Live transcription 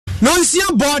no nsia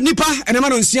bo nipa enema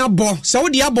no nsia bo se wo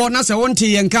dia bo na se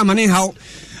wonte ye nka mane haw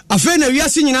afa na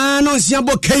wiase nyina no nsia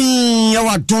bo kan ya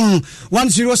wadon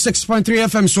 106.3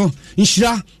 FM so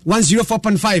nshira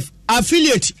 104.5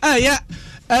 affiliate ya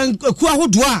ku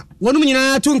ahodo a wonum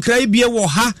nyina to nkrai bie wo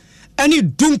ha ani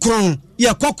dunkron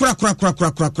ya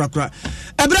kokora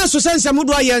ebra so sense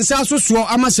modo ayensa so so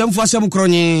amasamfu asem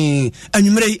kronye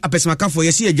anwumrei apesemakafo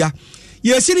yesi adwa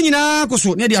yesi nyina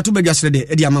koso ne de ato badwa srede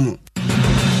e de amamo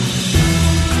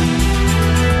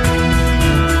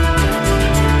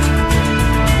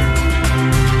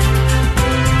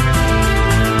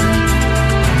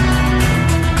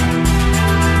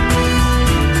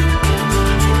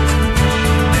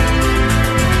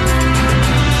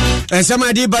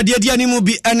Sama di badia di animu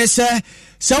bi enese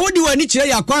wodi wani kire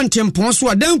ya kwantempon so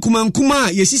adan kumankuma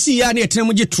yesisi ya na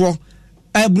etenemu gitro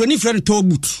broni friend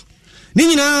Tollbooths ni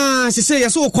nyina sese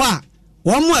yeso kwa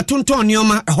wo mu atonton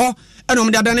nioma ho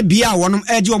enom dada ne bia wonom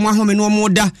age wo mu ahome no mu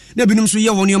da na binum so ye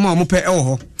wo nioma wo pe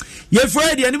ho ye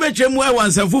Friday ani betwemu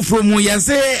awansa fufuro mu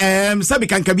yese sabi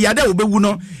kanka bia da obewu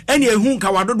no ene ehun ka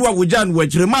wadodo a wojan wo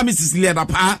akire ma me Sicilia da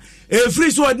pa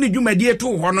free so ni dwumadie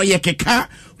to ho no ye keka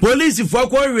police fo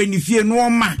akwa renifie no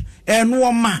ma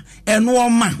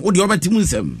wo de obatimu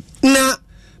nsam na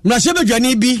mrasebe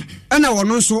dwani bi ana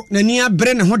wono so nani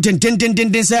abre ne ho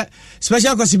tentententen se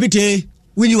special cosibite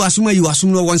wini wasuma yi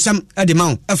wasum no wonsam ade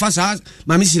mawo efa sa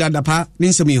ma me Sicilia da pa ni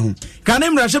nsam yehu kan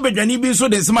mrasebe dwani bi so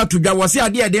de sema tudwa wose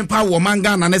ade ade pa wo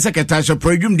manga na ne secretary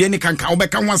produce de ne kanka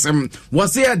obeka wasem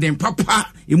wose ade papa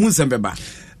emu nsam beba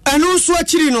anu so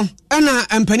akiri no ana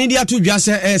ampani dia to dwa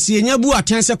se se enya bu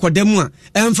atense kodamu a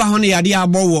emfa ho ne yade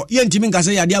abowo ye ntimi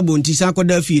nkase yade abonti san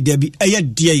koda fi da bi eye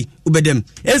die ubedem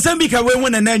esambi ka we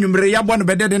wona na anwumre ya bo no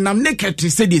bedede nam ne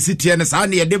kati se de sitie ne sa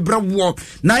ne yade brawo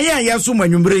na ye ya so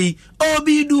manwumre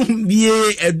obi du bie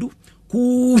edu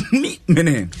ku mi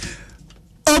mene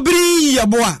obri ya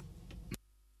boa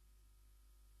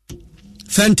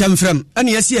Phantom from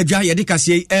ani yesi adwa yade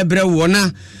kase ebre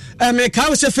wona me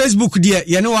ka se Facebook die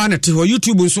ye ne wa na te ho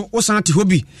YouTube nso wo san te ho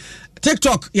bi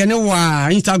TikTok ye ne wa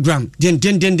Instagram den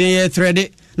ye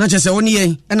thread na chese woni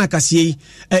ye na kase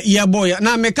ye boy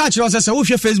na me ka kire se wo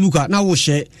hwe Facebook a na wo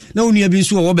hye na wonu abi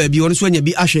nso wo ba bi won so anya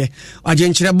bi ahwe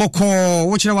agenkire boko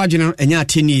wo kire wa agene anya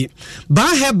ateni ba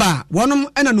heba wonom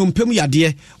na no mpem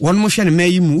yade wonom hwe ne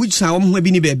mayi mu wusa wo ho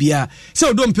bi ni ba bia se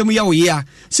odo mpem ya wo ye a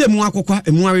se mu akokwa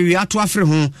emu awewe ato afre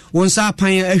ho won sa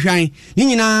pan ahwan ni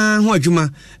nyina ho adwuma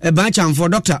ba chamfo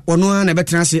doctor wono na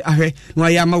betra se ahwe no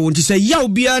ya ma won ti se ya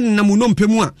obia na mu no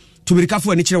mpem a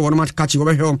tubirikafo ani kire wono matakachi wo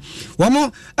behwe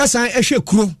womo asan ehwe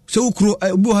kuro se ukuro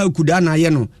obu ha kuda na ye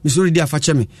no misori dia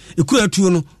fache me ekuro atuo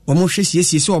no womo hwe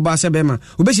siesie se oba se bema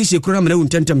obesiesie kuro na mena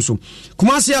wuntentem so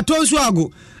kuma se atonso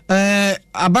ago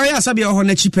abaya asabia ho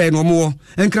na chipe no mo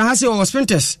enkra ha se o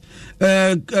Spinters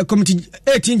committee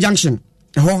 18 junction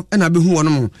ho na be hu wono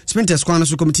mo Spinters kwan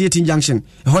so committee 18 junction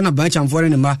ho na ba chamfo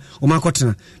ne ma o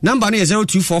makotena number no ye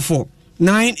 0244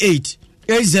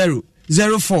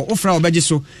 988004 ofra obeje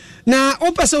so na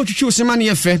opese otwitwi osema ne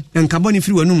yefe nkabo ne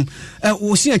firi wanum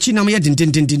osi achi nam ye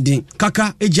dindindindin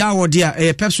kaka eja wode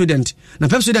a Pepsodent na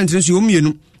Pepsodent nso yo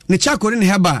mienu ne chakore ne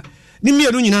heba ni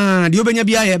mienu nyina de obenya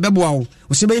bia ye beboa wo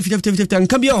osi be fifita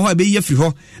nka bia ho be ye firi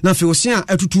ho na fe osi a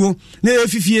atutuo na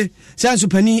efifie sanso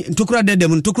pani ntokura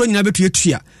dedem ntokura nyina betu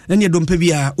etua na ne dompa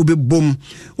bia obebom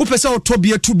opese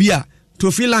otobia tu bia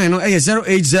to free line no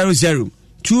 0800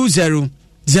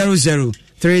 2000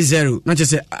 30 na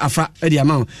chese afa edi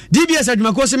amount DBS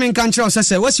adwumako se men kan kire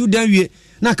osese wasi udan wie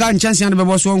na ka nchanse ande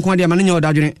bebo so nko ade ma nya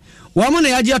odadwene wo mo na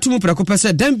yaji atumu preko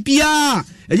pese dan bia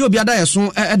eje obi ada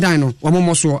yeso edan no wo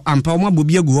mo so ampa wo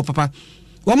abobi agu ho papa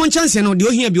wo mo nchanse no de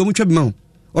ohia bi wo mo twa bi ma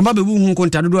wo ba bebu hu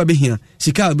nkonta dodo abehia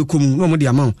sika be komu no mo de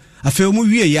amount afa wo mo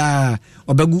wie ya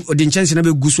obagu ode nchanse na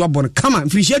be gu so abon kama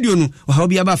mfiri shedio no wo ha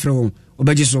obi aba afre wo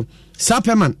obaji so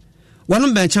sapeman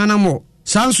wono ben chana mo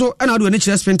sanso ana do ne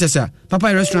kire Spinters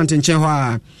papa restaurant nchen ho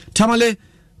a Tamale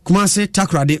Kumase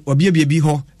Takrade obiebie bi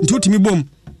ho ntutimi bom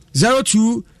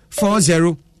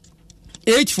 0240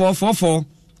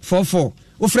 844444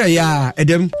 ofra ya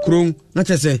edem kron na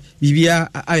chese bibia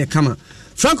aye kama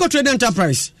Franco Trade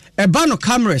Enterprise ebano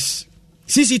cameras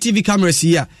CCTV cameras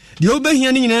here de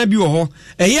obehia ni nyina bi wo ho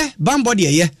eye bambo de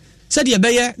eye se de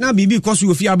beye na bibi koso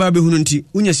ofi aba behunu nti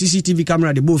unya CCTV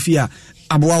camera de bo fi a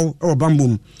aboawo o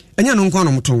bambom enya no nkwa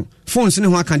no moton phones ne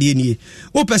ho aka de nie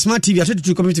Open Smart TV at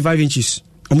 22.5 inches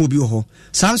omo bi ho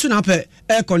sanso na pe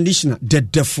air conditioner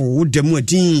dedefo demu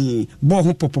adin bo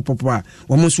ho popopopo a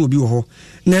wo mo so obi ho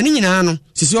na ni nyina no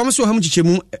sisi wo mo so ha mu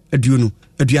chichemu aduonu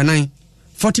aduanan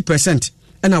 40%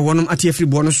 ena wonom ate free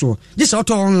bo no so just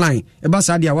auto online e ba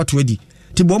sa dia wato adi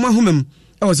ti bo ma homem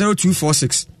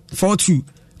 0246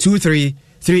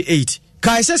 422338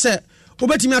 kai sese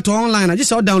obetimi ato online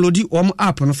just download the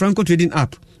app no Franco Trading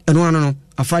app eno ano no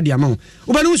afade ama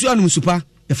obanu nsu anum supa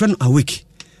e friend awake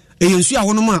eyensu a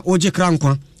wono ma oje kra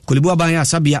nkwa kolibu aban ya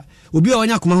sabia obi a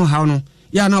onya koma ho hawo no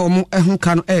ya na omo ehun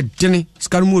ka no dene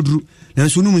skanu moduru na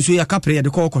nsu num nsu ya kapre ya de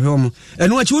ko hwe omo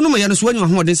eno achi wono ma ya no so anyu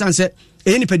ho de sanse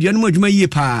eyeni padua no mu adwuma yie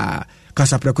pa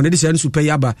kasa preko ne de se nsu pa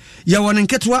yaba ya wono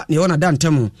nketwa ne wono da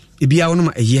ntemu ebia wono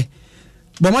ma eye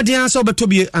bomade ansa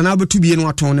obetobie ana obetubie no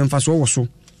aton ne mfaso wo so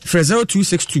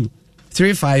 0262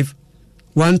 35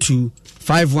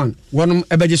 1251 one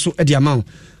ebeje so e di amount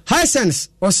Hisense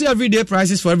or see everyday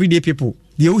prices for everyday people.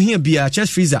 The here be a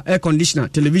chest freezer, air conditioner,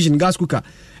 television, gas cooker,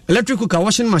 electric cooker,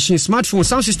 washing machine, smartphone,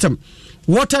 sound system,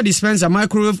 water dispenser,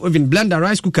 microwave oven, blender,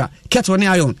 rice cooker, kettle and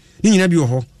iron. Ni na bi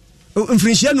ho.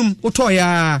 Mfrinchianum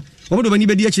otoya. Omo do bani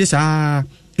be di achi sa.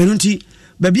 Enunti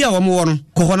baby a omo wo no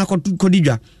ko na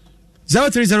kodidwa.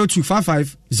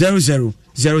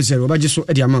 0302550000 ba jeso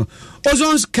e di amount.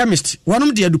 Ozone's chemist,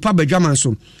 one de adupa badwaman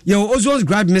so. Ye Ozone's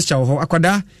grab mixture ho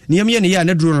akwada ne yem ye ne ya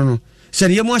na duro no. Se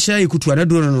ne yem ahya ikutu na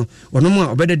duro no. Wono mu a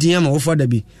obeda din ama wo fa da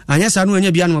bi. Anya sa no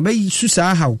anya bia no ba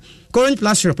susa hawo. Current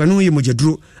plus syrup no ye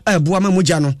mojeduro a boa ma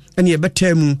moja no ene ye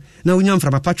betamu na wonya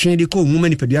mfra papa twen de ko nwuma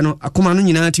ni padua no akoma no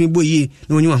nyina timi boyie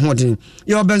na wonya ho den.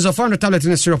 Ye benzophone tablet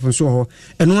ne syrup nso ho.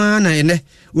 Eno na ene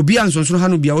obi ansonso ha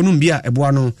no bia wono bia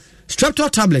eboa no. Streptol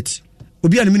tablet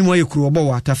obi an minimum ayekuru obo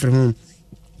wa tafre ho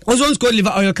Ozone's cold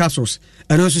liver oil capsules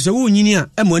and also say wo nyini a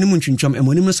emoni mu ntwintwam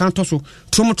emoni mu santo so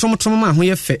trom ma ho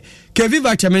ye fe Kevi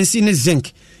vitamin C ne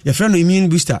zinc ye frɛ no immune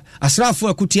booster asrafo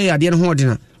akutie yade ne ho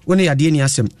odena woni yade ni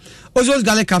asem Ozone's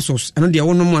garlic capsules and de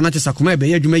wono mu anachesa koma ebe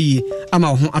ye adwuma yi ama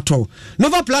ho atɔ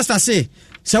Nova Plaster say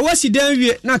se wasi dan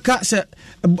wie na ka se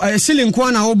ceiling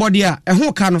kwa na wo body a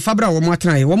ho ka no fabra wo mo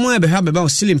atena ye wo mo ebe ha beba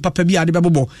ceiling papa bi ade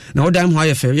bebobo na wo dan ho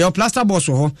ayefe your plaster boss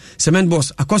ho cement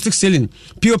boss acoustic ceiling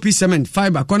POP cement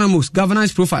fiber cornermoss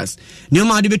galvanized profiles ne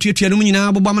ma ade betuatua no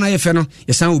nyina bobo ma na ayefe no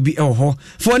ye san obi e ho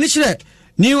for ni kire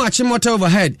new achimota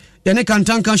overhead ye ne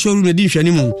kantankan showroom ne di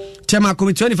hwani mu tema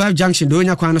commit 25 junction do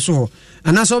nya kwan no so ho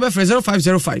ana so be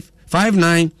 0505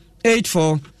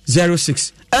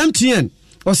 598406 MTN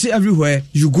or see everywhere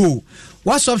you go.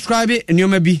 What subscribe and you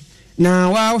may be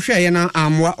now. Wow, share na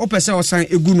amwa opese osan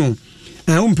eguno.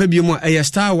 Umpe bi mo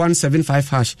star 175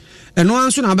 hash. And no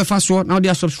answer na be fast now they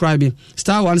are subscribing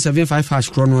star 175 hash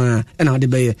chrono and now the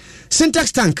be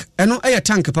syntax tank and no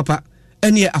tank papa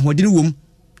any ahodini wom.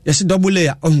 Yes, double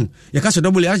layer. You can say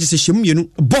double layer. Just say shemu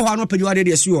bo ha no pedwa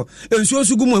de esi o. Enso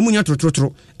so gumu emu nya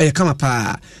trotro. Kama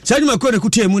pa. Say you makore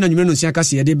kutie emu na nwume no nsia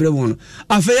kase de bre won.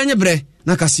 Afa ya nye bre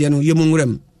na kase no yemu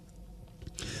nwuram.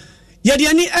 Ye de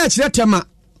ani kire tema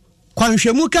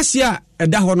kwanhwemu kase a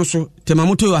eda ho no so tema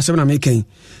moto yo asem na mekan.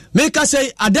 Meka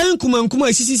say adan kumankuma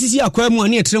esisisi akwa mu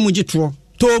ani etremu gitro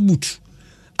Tollbooths.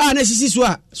 Na sisi so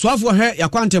a so afo hwe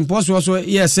yakwantempo so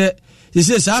yese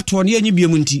sisi sa to ne anyi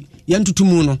biemu nti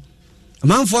yantutumu no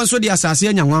manfo nso de asase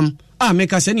anyanwam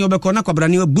meka se ne obekọ na kwabra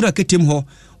ne bura ketem ho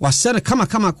wasere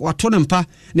kama wato ne mpa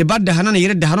ne badda hana ne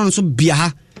yere da hana nso bia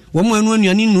ha wo mo anu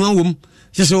anuane nu awom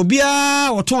sese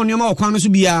obia woto ne ma okwan no so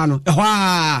bia no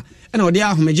ehwa na ode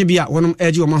ahomeje bia wonom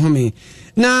eji wo mahome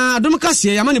na adom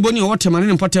kase ya mane boni wo tema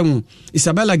ne mpotemu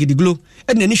Isabella Gidiglo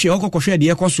na ni hwe okokɔhwe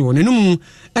de ekoso ne num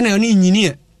na ne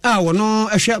nyini wono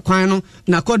ehwe kwan no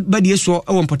na kod badie so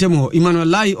wo mpotemu ho Emmanuel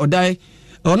Lai Odai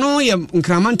ono ye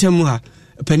nkramantam ha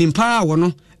panimpa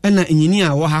wono na enyini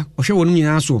a wo ha ohwe wono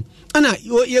nyina so ana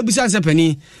ye bisa nse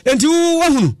pani enti wo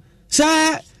hunu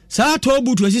sa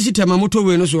Tollbooths asisi tema moto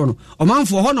we no so no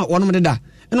omanfo ho no wono deda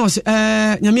na o se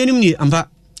nyame anim ni ampa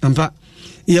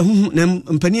ye hu na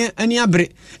mpani ani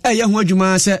abre ye hu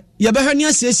adwuma se ye behwe ni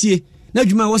asiesie na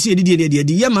adwuma wo se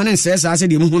yedidi ye ma ne nse sa se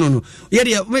de mu hu no ye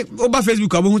de oba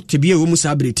Facebook abo hu tebie wo mu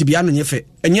sa abre tebia no nyefe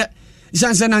enye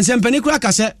sanse na nsempani kura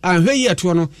kase anhwe yi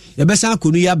eto no ye besa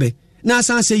akonu yabe na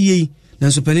sanse yi na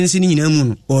nsopani nsi ni nyina mu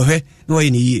no ohwe na wo ye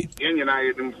ni yi yenyina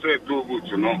yedum so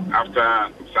Tollbooths no after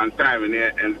some time in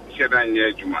and shedan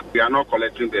ye juma we are not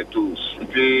collecting the tools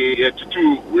we yet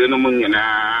to we no mun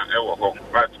nyina ewo ho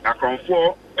but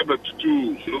akonfo ebe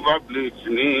tutu silver blades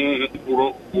ni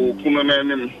buro okuno na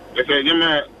nim e se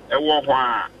nyema ewo ho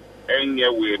a enye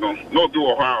we no bi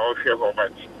wo ho a o hwe ho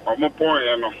but omo pon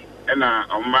ye no na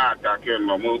ọma atake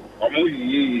no ọmụ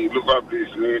yi local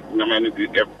place ni nyama ni bi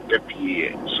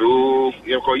epie so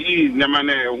yeko yi nyama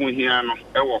na ehu hia no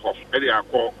ewo ho e dey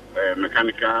akọ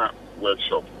mechanical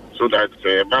workshop so that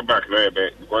back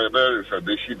there because there is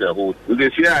a she the whole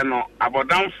this year no about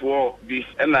down for be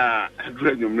na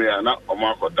adrenumria na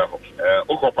omakoda ho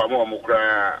okopa mo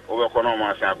omukra obekona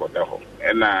ma sa akoda ho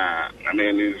na I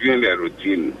mean it's in the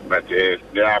routine but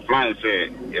there are plans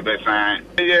you be sign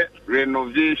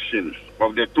renovation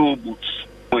of the Tollbooths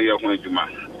here when juma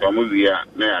so mo via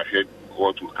na ahead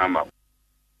what will come up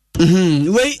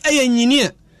we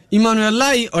engineer Emmanuel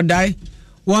Lai Odai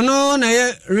Wano na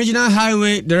ye regional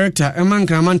highway director Eman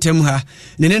Kramantem ha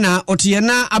nene na otie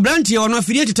na abrantie ono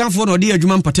afiri titanfo na odi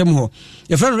adwuma mpatem ho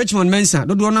your friend Richmond Mensa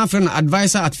dodo na friend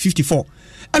advisor at 54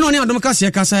 eno ne adom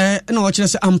kase kasa na wo kire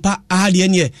se ampa ahade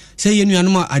ene se ye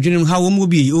nuanom adwenem ha wo mo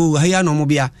bi o ha ya no mo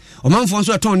bia o manfo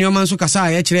nso eton ne o man so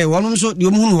kasa ye kire wo nso de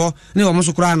o mu hunu ho ne wo mo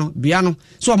so kura no bia no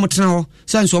so o mo tena ho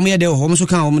se nso mo ye de ho mo so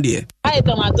kan wo mo de ai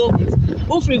tomato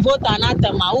u free voter na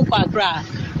tema u pakra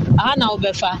aha na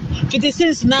obefa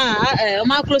 56 na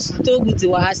ma close to Tollbooths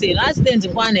wa ha say accident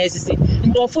kwa na esisi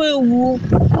ndofo ewu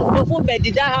ndofo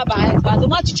bedida ha ba to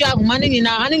ma chichi aguma ni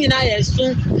nyina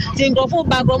yesu ti ndofo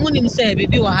bagro mu nim se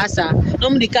bebi wa ha sa no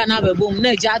mu dika na bebom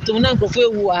na ja to na ndofo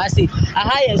ewu wa ha say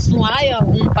aha yesu aha ya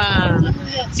humpa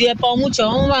ti e pa mu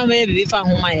cho mu ma me bebi fa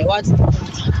huma ye what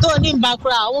to ni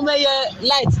mbakra mu me ye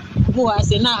light bu wa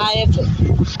say na ha ye fe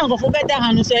ndofo beda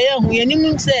ha no se ye hu ye ni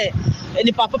mu se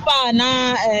ni papa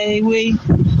na we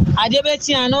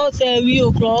adebeti ano say we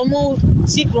okromo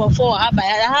sikro for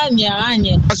abaya ha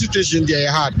anye situation there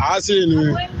hard I say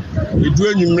no edu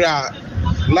enyumra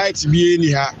light bi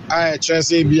eni ha I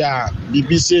trese bi a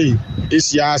BBC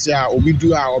esia ase a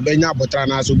obidu a obenya botra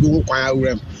na so bi hu kwan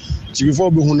awrem ti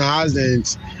before bi hu na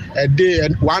accident a day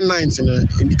one night in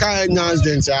the car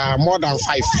accident more than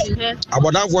 5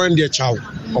 about that one there chow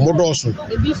omodoso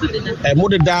e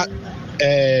modeda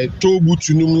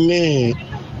Tollbooths num ne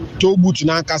Tollbooths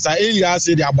na kasa area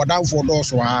say the abodan for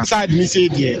those wa side me say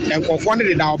there enkofo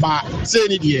ne da oba say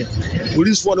ni there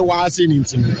police for the wa say ni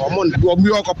ntim omo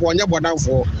okopo onye abodan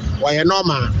for oye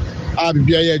normal a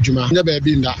bibia ya adwuma nya ba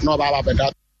bi nda na oba ba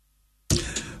beda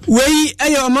wei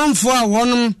eyo manfo a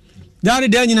wonum dare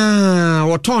da nyina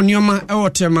woton nyoma e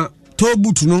wotema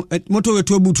Tollbooths no moto we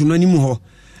Tollbooths no animu ho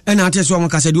ena ate so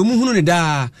amaka de omuhunu ne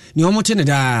da ne omote ne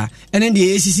da ene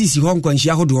de ACCC ho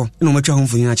nkwanhia hodo na omatwa ho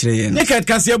mfuni akire ye Naked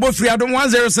Kase bo free adom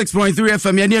 106.3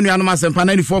 FM ya ne anuanom asempa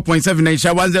 94.7 na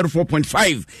insha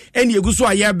 104.5 eni eguso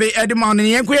ayabe edema ne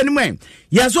yenko ye ne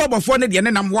yeso obofo ne de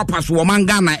ne nam wapaso wo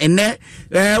mangana ene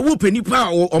wo penipa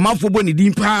o manfo bo ne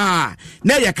din pa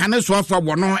na ye kane so afa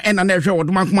bo no ena na ehwe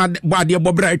wodoma kuma bo ade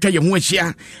bobra atwa ye ho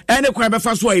ahia ene kwa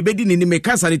befa so ayebedi ne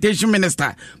Meka Sanitation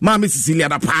Minister Mama Cecilia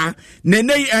Dapa ne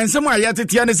ensem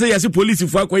ayatetia ne se yase police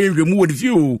fu akoye nhwemu wo difie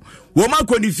o wo ma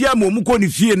konifie ma mu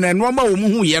konifie na no ma wo mu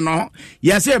hu ye no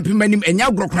yase empemanim enya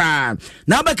grokra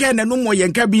na abaka na no mo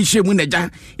yenka bi hyemu naja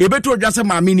ebeto odwase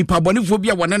maami nipa bonifo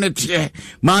bia wona ne tie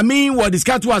maami wo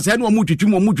diskato ase na mu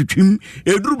twetwim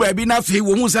eduru ba bi na fe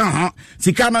wo mu se ha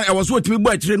sika na e wo so otimi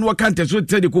bo akire no kante so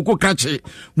tede koko kache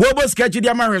wo bo sketch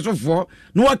dia ma hwesofo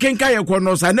no wakenka ye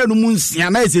kono sa na no mu nsia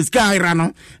na ese sika ira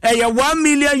no e ye $1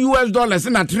 million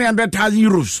na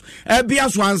 €300,000 bia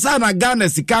so ansa na Ghana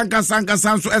sikanka sanka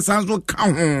sanso esanso ka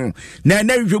ho na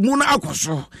na hwemu na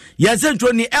akoso ya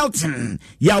sentro ni Elton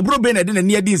ya brobe na de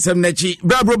na adi nsem na chi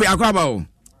bra brobe akwaba o.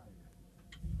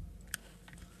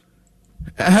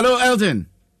 Hello Elton.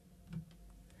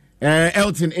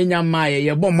 Elton enyamaye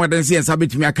ye bom modern science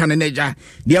abetumi aka ne naja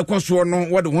de ekoso no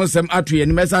wode ho nsem ato ye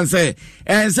ne mesan se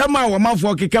nsem a wo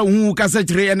mafo keka hu kasa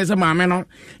kire ye ne se maame no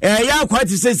ya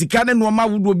kwati se sika ne no ma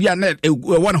wodo bia na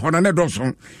won hono ne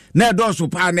doso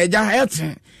pa na naja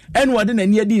Elton ene wode na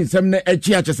ni adi nsem na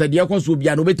achi achese de ekoso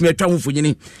bia no betumi atwa ho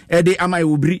fonyini de amaye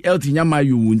obiri Elton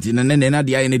nyamaye wunti na na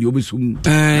de aye ne de obesum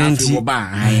na afi wo ba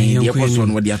de ekoso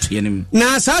no wode ato ye ne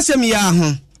na sasem ya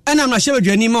ho ana na hye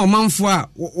badwani ma omanfo a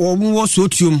wo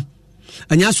sotium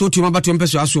anya sotium abato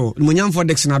mpeso aso monyamfo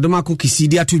dex na doma ko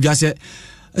kisidi atudwa se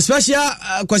special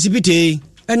kwasipite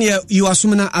ene you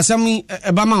asumna asam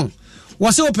ebama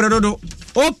wo se opredodo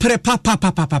opre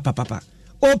papa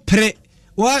opre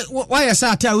wa ya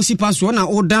sa ata usi paso na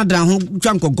o dada ho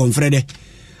twanko gonfrede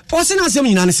o se na asem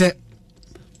nyina ne se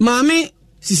maami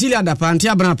Cecilia Dapa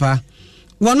ntia branapa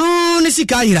wono ne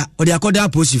sika yira o de akoda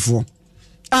posifo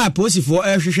posifo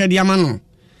hwehwe de amano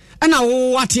ana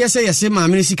wo wate se yese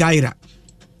maame ne sika ira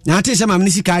na ate se maame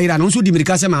ne sika ira no so di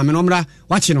mirika se maame no mra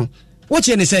wache no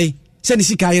wache ne sei se ne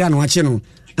sika ira no wache no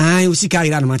o sika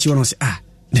ira no mache no se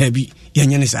dabi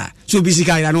yenye ne sa so bi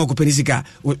sika ira no ko peni sika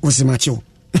o se mache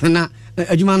na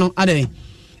adwuma no ade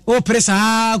o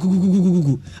presa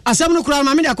kukukukuku asam no kura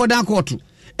maame de akoda kotu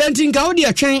enti nka wo de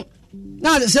atwen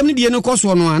na asam ne de no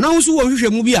koso no na wo so wo hwehwe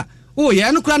mu bia oh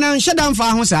yeah no kra na nhye dan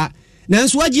fa ho sa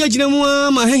nanso wagye agina mu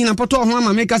ma hehina poto ho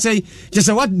ma meka say je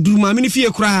say what duru ma me fie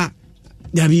kra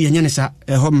dabi yenye ne sa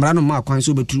ho mra no ma kwan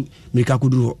so beturu meka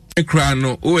koduru ho ekra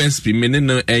no OSP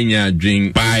meneno enya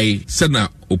adwen by sana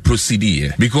o proceed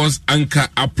here because anka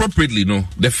appropriately no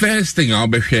the first thing I'll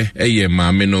be hwe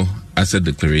maame no as a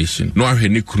declaration no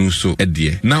ahwe kunu so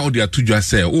edie na odi atudwa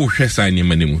say o hwe san ni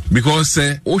manimu because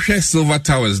o hwe Silver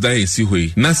Towers da esi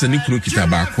hoi na se ni kunu kita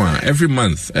ba kwa every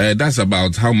month that's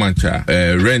about how much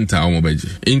rent a omobeji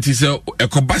inti se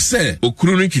ekoba se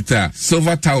okunu ni kita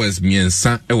Silver Towers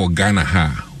miensa e wo Ghana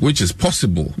ha which is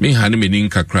possible me hani menin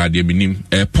kakra de minim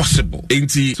possible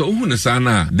inti so who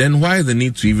sana then why the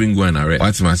need to even go and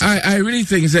arrest I really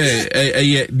think say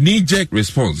a knee-jerk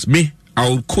response me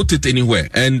I'll quote it anywhere.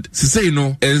 And to say,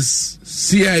 is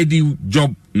CID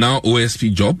job now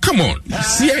OSP job? Come on.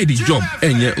 CID job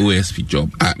and your OSP job.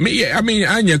 I mean,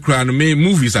 Anya Crown, me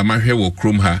movies are my hair will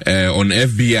chrome her on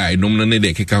FBI, no one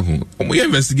de kekahu. Your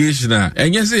investigation,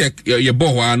 and yes, your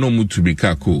boy, no mood to be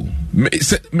kaku. Me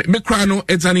Crano,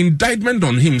 it's an indictment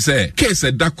on him, say, case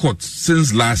at that court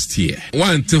since last year.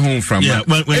 One to home from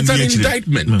it's an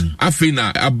indictment. I feel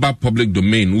about public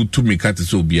domain, who to me cut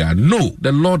so be. No,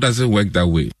 the law doesn't work that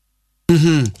way.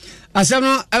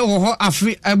 Asama ho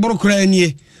afri eborokra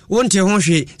nie wonte ho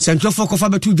hwe santofo kofa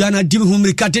betu dwana dim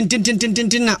humrika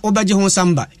tintintintintin na obaje ho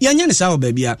samba yanya ne sawo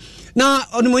baabia na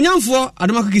onimonyamfo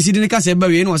adomakokisi de ka se ba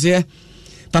we no se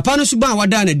papa no suba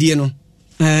wada na die no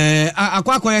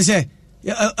akwakoye se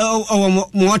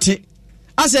mote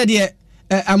ase de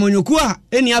amonyoku a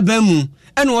eni abamu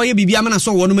ene oye bibia mana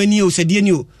so wono mani o se de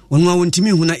ni o wono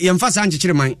wontimi hu na yemfa sa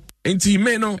nchekere man Inti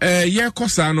meno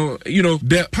kosano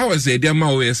the powers there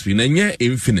are OSP na nye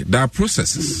infinite there are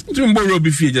processes to be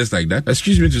fee just like that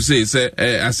excuse me to say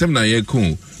asem na ye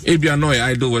kun ebia no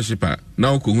idol worshiper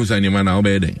na ko hu san na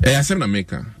obede asem na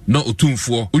maker no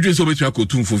otumfo udwe so betu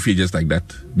akotumfo fee just like that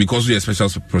because we are special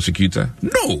prosecutor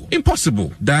no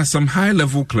impossible there are some high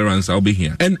level clearance I'll be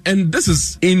here and this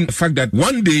is in fact that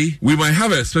one day we might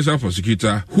have a special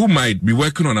prosecutor who might be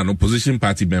working on an opposition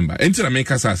party member until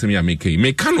America asem ya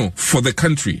mekano for the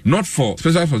country not for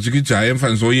special prosecutor I am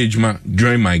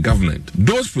during my government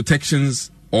those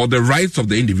protections or the rights of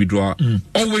the individual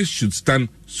always should stand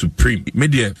supreme.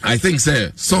 Media, I think,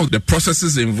 some of the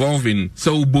processes involved in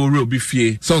some of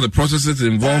the processes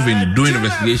involved in doing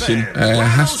investigation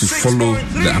has to follow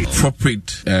the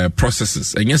appropriate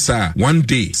processes. And yes, sir, one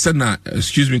day,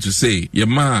 excuse me to say,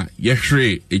 Yama,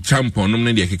 Yeshre, a champion,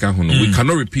 we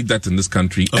cannot repeat that in this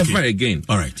country ever again.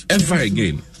 All right. Ever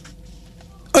again.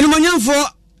 For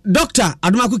Dr.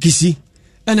 Adumaku Kisi.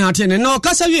 Ena atene no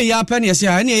kasa wie ya pa ne yesi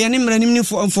ha ne ye ne mranim ni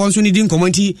fo nso ni din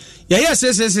komanti ya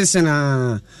yes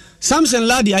na Samson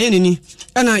Ladi aye ni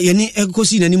ena ye ni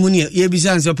ekosi na ni mu ne ye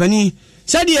bisa nse pani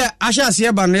sade ahya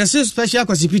se ba no yes special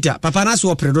prosecutor papa na so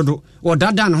opredodo o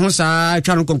dada no ho sa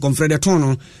twa no konfrede ton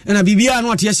no ena bibia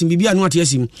no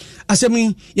ateasim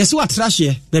asemi yes wa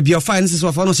trashe be bi ofa nse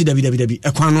so fa no si dabi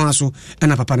ekwan no aso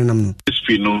ena papa ne nam no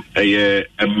OSP no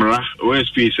emra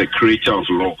OSP is a creature of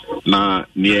law na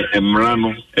ne emra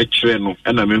no ekire no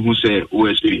ena mehu say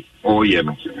OSP oye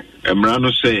no emra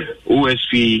no say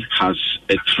OSP has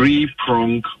a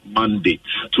three-pronged mandate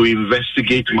to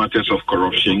investigate matters of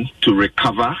corruption, to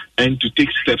recover, and to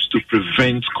take steps to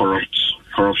prevent corruption.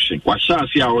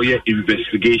 Our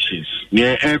investigations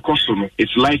near air costono,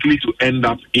 it's likely to end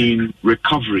up in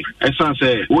recovery. As I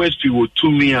say, OSP will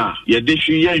to me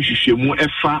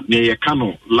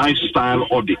lifestyle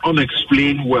or the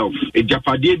unexplained wealth. A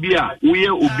Japadebia, we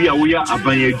are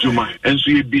abanye juma, and so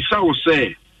you bisa will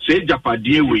say. Say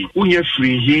Japadie we unye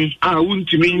free he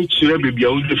untimi nchire bebia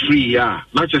unye free ya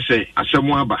na say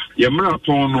asemwaba yemra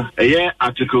pon no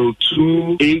article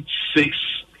 286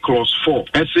 clause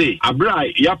 4 say abra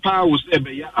yapa was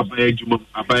ebe ya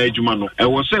abayejuma no e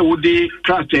wo say wo de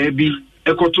krata bi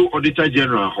Ekoto Auditor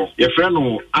General ho your friend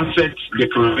no asset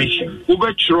declaration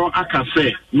ubetro aka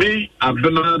say me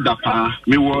abena dapa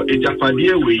me wo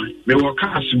ejapadie we me wo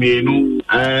cash me no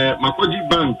Makoji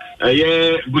Bank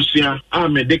busia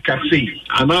me de kase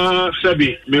ana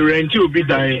sabi me renti obi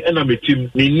dan na me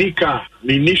tim me nika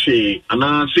me nishe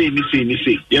ana say ni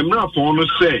say yemra pon no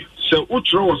say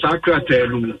utro was akrata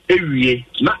no ewie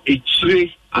na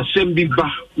echire assembly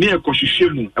ba ne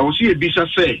ekohwehwemu e wo se ebisa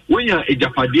se wonya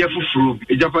ejapadie foforo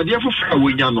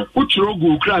wonya no utro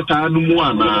gu krata no mu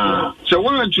ana se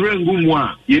wan tire ngu mu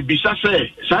a yebisa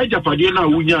se sa ejapadie na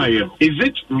wonya ye is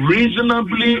it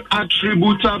reasonably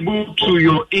attributable to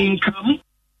your income?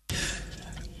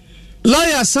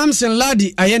 Lawyer Samson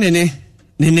Ladi ayenene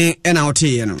ena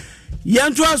otiye no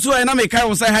Yanto aso na me kai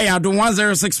wo say ha ya do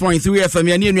 106.3 FM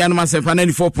ya ni nuanom asefa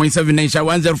 94.7 na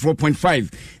 104.5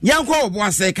 yanko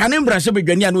oboase kanembra hye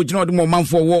bedwani a no gina odmo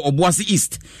manfo wo oboase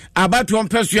east abato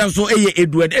ompesua so eye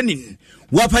Edward Enin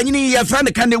wapanyini ya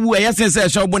frane kanewu ya sense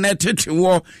sha obo na tete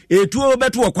wo etuo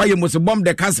beto okwaye mose bom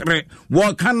de kasre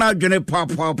wo kana dwene pa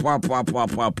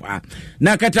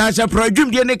na kata sha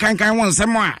projum de ne kankan won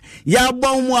semo a ya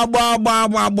bom mu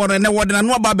abo ne wode na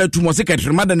no aba betu mo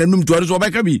secretary mada na num tuare so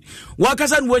obeka bi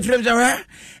wakasa no wachire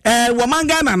wo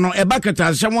mangana no e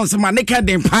bakata sha won sema ne ka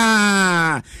den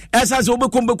pa esa se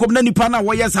obekom na nipa na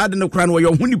wo yes ade ne kura no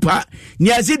wo hunipa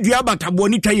ni ase dua batabo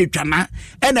ni twa yetwana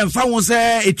e na mfa won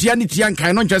se etia ni tia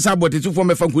kan no nkyesa abotetu fo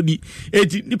mefa nkodi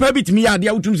eti nipa bitimi ya ade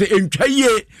a wotum se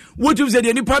entwaye wotum se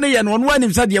de nipa ne ye no no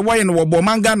anim se de wo ye no wo bo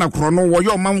mangana kro no wo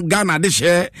yo mangana de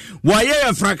hye wo ye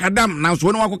afrakadam na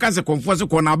so no wakoka se konfo se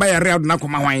ko na ba ye read na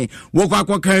koma hwan wo kwa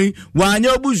akokan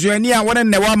wanya obuzuani a wona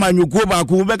ne wa manyuko ba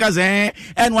ko beka se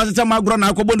en waseta magro na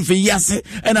akobo no fe yase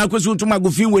en akosu ntuma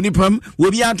go fi woni pam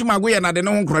wo bi antuma go ye na de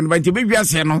no nkro no ba nti be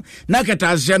wiase no na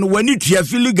kata se no wani tua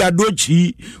filigado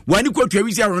chi wani ko tua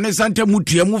wisi a ne santa mu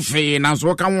tua mu fe na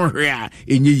so ka wo hwe a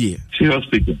enyiye. Serious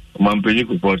speaking, Mampenyi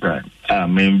Kupota,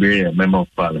 member of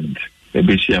parliament.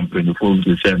 Maybe she am pretty full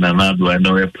to say, Nana, do I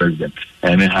know a president?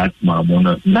 And a hat,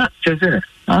 Mamona. Not just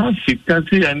she can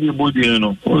see anybody, you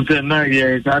know. Who said, nah,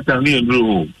 yeah, that's a new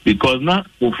rule. Because now,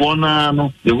 before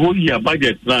now, the whole year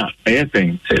budget now, I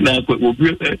think, said that will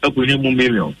be a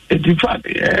million. In fact,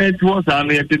 it was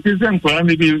only a citizen for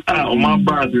any bill on my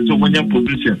bar, so when your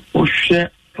position, or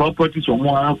share. Properties from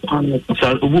one na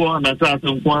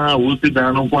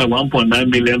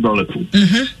 $1.9 million.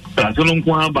 That's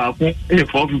about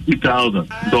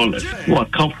 $450,000.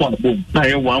 What come from boom? Now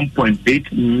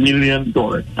 $1.8 million.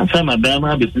 And some of them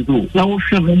have this too. Now,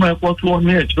 should my cost 1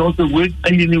 year? Also, wait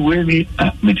anyway.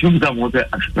 Me too. That was a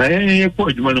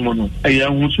quite money. I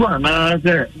am one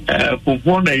for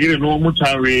 1 year no much.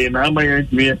 Na my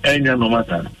enya no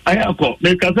matter. I have got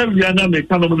make a very make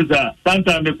kind of that.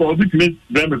 Sometimes they call it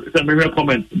some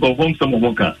comment. Go home some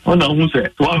moka. On who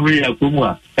said, one way a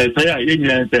kumwa. I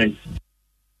say,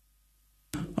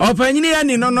 opanyini ya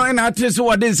ni no na atese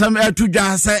wode nsam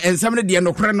atudwa se ensam ne de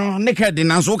nokre no ne ka de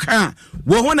nanso ka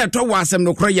wo ho na to wasem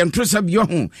nokre ye ntosa bi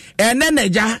ho ene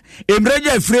naja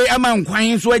emreja afre ama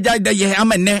nkwan so agya da ye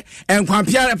ama ne enkwan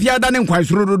pia da ne nkwan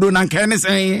sorododo na nka ne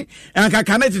sen anka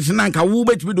kanetete na nka wo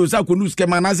betibi do sa konu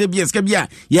skema na se bi eske bia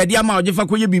ye de ama ojefa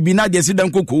koye bibi na de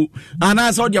sidan koko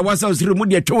ana so de wasa osire mu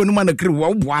de twa no na kire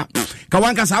wo boa ka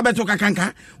wanka sa beto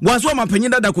kakanka wanso ma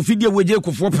panyin da ko fidie woje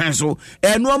kofo pen so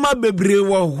eno ma bebre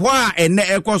wo hwa ene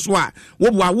ekoso a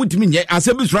wo boa wutimi nye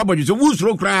asebi sura bodwo so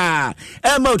wusuro kra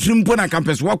e ma otrimpo na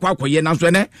campus wo kwa akoye na so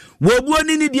ene wo buo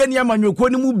ni die ni amanyoko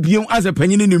ni mu biom ase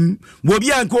panyin nim wo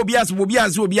bia nka obi ase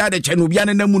obi ade che no obi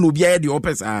ane namu no obi ade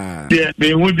opesa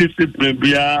me hu discipline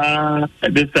bia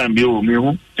this time bi o me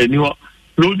hu eni ho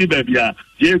lo ni ba bia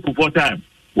ye ku for time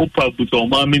Opa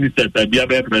Butoma minister Tabia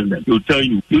president will tell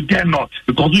you dare not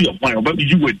because you are fine, but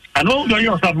you would. I know you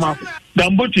yourself,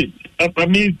 Dambochi. I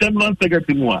mean, 10 months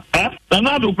secretary more.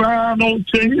 Another no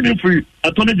changing free.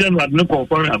 Attorney General no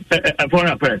foreign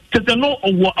affairs. Just no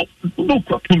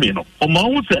to me no. O ma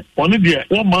say only there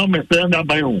one man may say that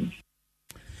by own.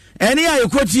 Any I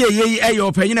quote ye your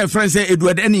opinion friend say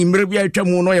Edward any mrebia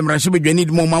twamu no yemrahye bedwani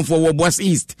de mo for Boss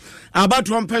East about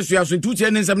one person as 2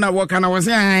 10 7 na work na was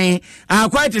say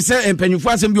quite say empanyufo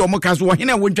asem bi o moka so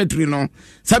hene wontwatiri no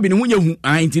sabi ne hunya hu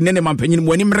anti ne mampanyin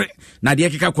mo ani mre na de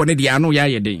keka kone de ano ya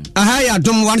yeden aha ya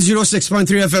dom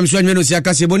 106.3 FM so anwenu sia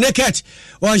kase bo naked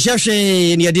on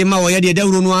hwehwe ne de ma wo ye de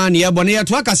dawro no an ye bo ne ye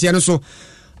to akase no so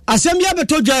asem ya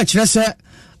beto dwa kire se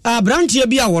brantie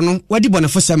bi a wo no wadi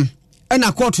bonefosem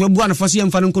ena kotu ebu anafasi ya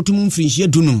mfano nkotum mfinshie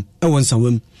dunum ewo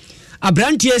nsawam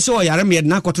abrantie se o yare me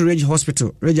na kotu Regi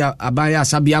Hospital Regi abaya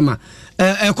asabiama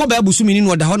ekoba ebusumi ni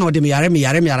no da ho na ode me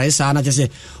yare sa na chese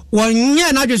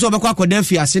wonye na dwese obekwa akoda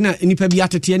fiase na nipa bi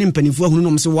atete ne mpanimfu ahunu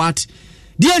no mse what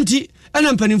die nti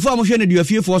ena mpanimfu amohwe na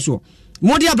duafiefo so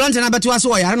modi abrantie na beto ase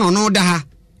o yare no no da ha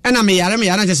ena me yare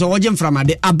na chese oje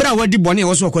mframade abra wadi bone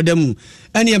wo so akoda mu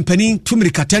ene mpanin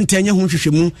tumirika tentanye ho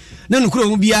hwehwemu na nukuro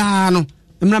mu bia no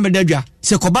mna medadwa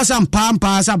se kobasa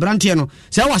mpampa sa brantie no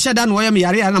se wa hyeda no yem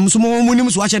yare na musumo munim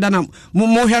so wa hyeda na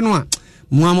mo hwe no a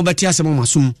mo amobati asem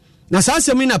masum na sa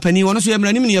asem na pani wono so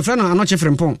yemra nim ne yefra no ano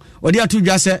chefrempon odi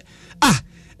atudwa se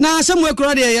na asem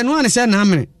ekura de ye no ane se na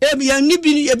amene ya ni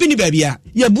bi ni babia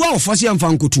ye bua ofose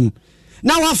yemfa nkotum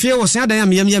na wa fie wo se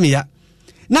adan yem ya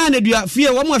na anadua fie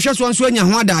wo mo hwe so nso anya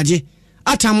ho adaje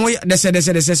atamo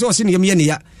dese so se ne yem ye ne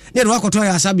ya ne do akoto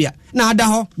ya asabia na ada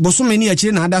ho bosome ni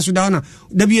akire na ada so da ho na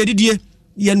da bi edidie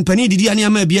yen pani didi ani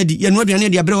ama bia di yen no aduane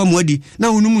de abrɛ wa mu adi na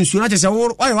wonum nsuo na kyerɛ sɛ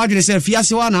wo wadwene sɛ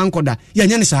fiase wa na ankoda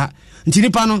yɛnyɛ ne saa nti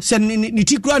nipa no sɛ ne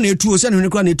ti kura na etuo sɛ ne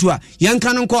kura na etu a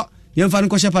yɛnka no nkɔ yɛmfa no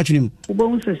kɔhyɛ patwene mu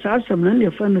wobɛhu sɛ saa asɛm no ne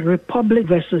yɛfrɛ no republic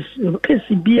versus case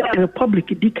bia republic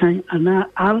di kan anaa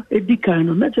r di kan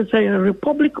no na kyerɛ sɛ yɛ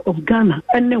republic of Ghana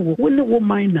ɛne wo ne wo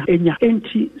man na ɛnya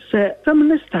enti sɛ sɛm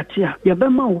no starte a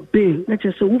yɛbɛma wo bail na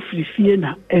kyerɛ sɛ wofiri fie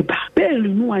na ɛba bail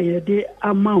no a yɛde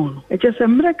ama wo no ɛkyerɛ sɛ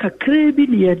mmerɛ kakraa bi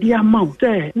ne yɛde ama wo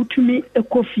sɛ wotumi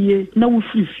ɛkɔ fie na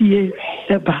wofiri fie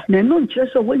ɛba na ɛno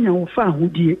nkyerɛ sɛ woanya wo fa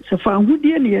ahodie sɛ fa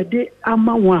ahodie ne yɛde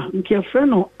ama wo a nka yɛfrɛ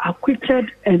no acquitted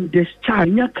and discharge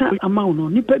nyaka ama wo no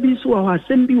nipa bi so wɔ hɔ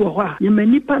asɛm bi wɔ hɔ a yɛma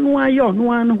nipa no ayɛ ɔno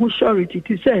ano ho surety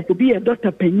ti sɛ obi yɛ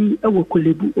doctor panyin ɛwɔ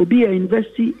Kolebu obi yɛ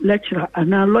university lecturer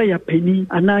anaa lawyer panyin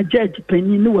anaa judge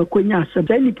panyin ne wakonya asɛm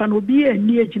sɛ nipa no obi yɛ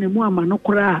ni agyina mu ama no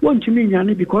koraa wɔntumi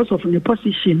nyane because of the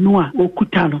position no a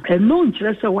okuta no ɛno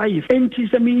nkyerɛ sɛ wayɛ enti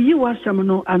sɛ meyi w'asɛm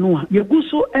no ano a yɛgu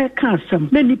so ɛka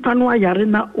asɛm na nipa no ayare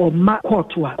na ɔma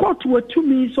court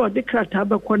watumi sɛ ɔde krataa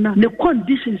bɛkɔ na ne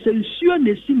condition sɛ nsuo na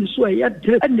esi ne so ɛyɛ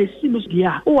drip ɛna esi no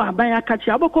dia o aban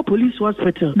akachi abako police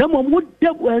hospital na mo de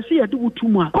si yede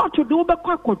wotum a court de wo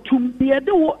bekọ akotum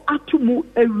yede wo atumu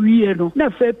awie no na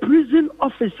fa prison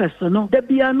officers no da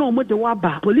bia no mo de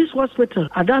waba police hospital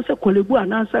adanse Kolebu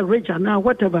anansa Regina na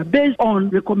whatever based on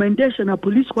recommendation of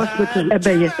police hospital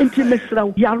ebeye intimesra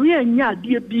yare anya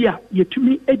ade bia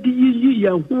yetumi edi yiyi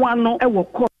ya ho ano e wo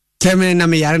teme na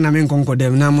me yare na me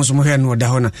nkonkodem na mo so mo hwe no da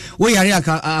ho na wo yare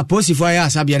aka aposifo ya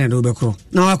asabia na do bekro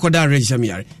na wakoda register me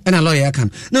yare na lawyer aka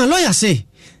na lawyer say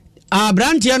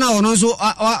abrantia na ono so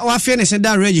wa fe ne se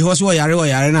da register ho so wo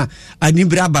yare na ani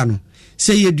braba no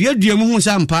say yeduadua mu hu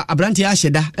sampa abrantia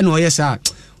ahyeda na wo yesa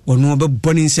ono be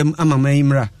boni nsem amama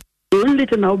imra only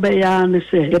to now be an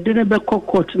say you didn't be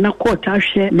court na court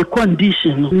ahwe ne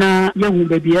condition na yehu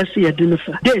baby ase you didn't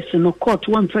fa this no court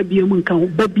one fa bia mu nka ho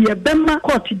baby bema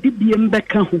court di bia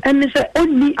mbeka ho ene say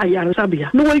oni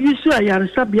ayaresabia no we use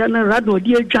ayaresabia na rado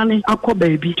di adwane akọ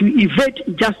baby to evade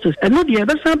justice and no the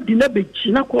other side di na be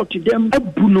na court dem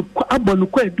abu no abonu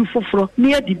kwa edu foforo na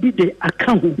ye di bi de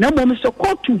aka ho na mo so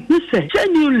court hu say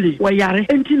genuinely we yare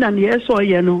enti na ne so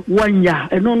ye no wanya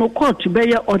eno no court be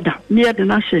ye order na ye de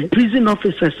na she prison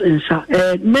officers insha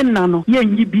menna no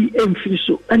yenyi bi emfiri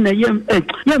so na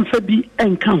yemfa bi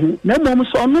enka ho na mom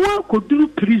so no akoduru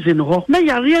prison ho na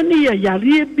yare ne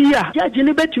yare bi a yaje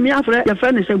ne betumi afra ya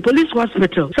fa ne police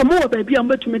hospital so mo ba bi am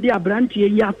betumi de abrantie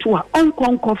yi ato a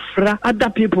onkonko fra other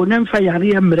people na mfa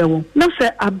yare emre wo na se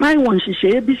aban won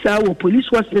hihye bi sa wo police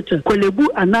hospital Kolebu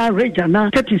ana Regina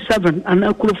 37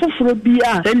 ana kurofoforo bi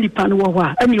a dan nipa no wo ho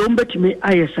a ene o betumi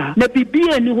ayesa na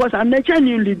bibia ni ho sa na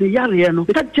genuinely de yare no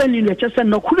ni chese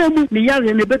no kuremu ni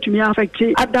yare ne betumi affect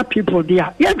other people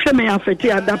there ye hwe me affect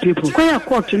other people kwa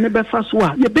court ne be fa so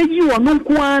a ye be yi wono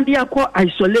nko an de akọ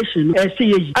isolation say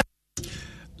yi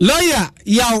lawyer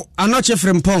yaw anoche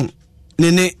frempong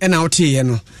ne na wote ye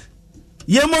no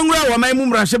ye mongra wa mai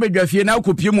mumra hye badwafie na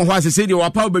akopie mo ho asese de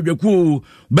wapa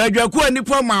badwaku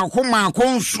anipa maako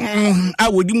nso a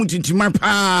wodi mu tintima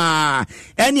pa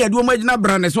ene ade o magina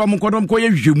brane so mo kodom ko ye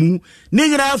hwemu ne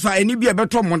nyina afa eni bia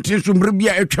beto monte so mbre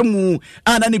bia etwamu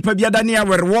ana nipa bia dane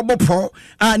awere wo bopo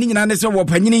ne nyina ne se wo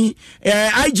panyini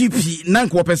IGP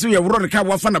nanko wo pese ye woro ka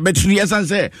wo fa na battery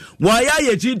esanse wa ya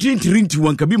ye tintinti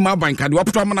wanka bi ma banka de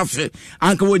wopoto amana fe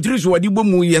anka wo jiri so wadi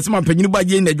bomu yesema panyini ba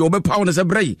je ne je wo be pawo ne se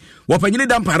brei wo panyini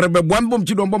dampare be boambom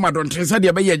ti dombo madonte se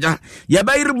de be yeja ye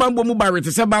ba yiri bambo mu ba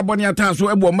wete se ba boni ata so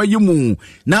ebo mayimu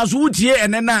na so utie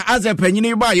ene na aze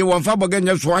panyini ba ye wonfa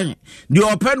boganya so an de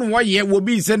open wo ye wo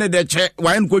bi se ne de che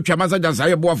wa en ko twa masaja sa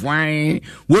ye bo afwan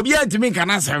wo bi antimi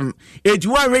kana sam eti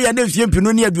wa hwe ya na fie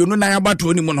mpino ne aduonu na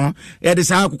abato ni mu no e de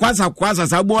sa kwasa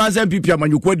sa bo azam pipi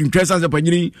amanyuko di ntwa sa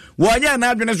panyini wo nya na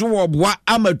adwene so wo boa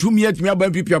amatumi atumi aba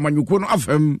pipi amanyuko no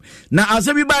afam na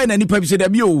asabi ba na nipa bi se da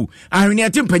bi o ahwene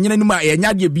ati panyina ni ma ye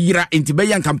nya de biira enti be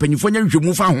yan kampanyifo nya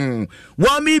hwemu fa ho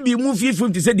wa mi bi mu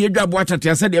 50 se de adwa bo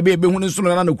atata se de be hu no so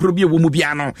na kuro bi e wo mu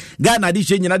bia no Ghana de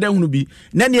hye nyina da hunu bi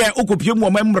na ne okopie mu o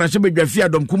ma mmra hye badwafia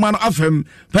dom kuma no afam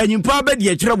panyimpa ba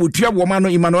de kyerɛ wotua wo ma no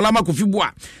Imanola Makofi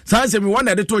boa sa se mi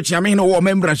wona de to chia me no wo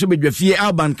ma mmra hye badwafie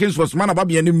Alban Kingsford man aba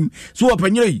bia nim so wo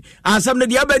panyiri asam ne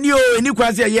de abani o ni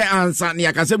kwase ye ansa ne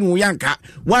yakasem hu yanka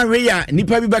wanwe ya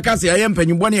nipa bi beka se ye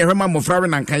mpanyimbo ne ye hwema mofra we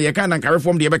nanka ye ka nanka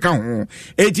reform de ye beka ho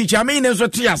eti chia Chiame ne so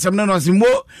te asem no asimo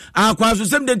akwa so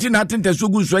sem de ti na atenta so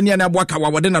gu so ani na aboa ka wa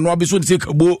wode na no abeso de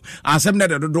kabo asem na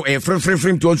de dodo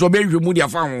frem to so be hwemu dia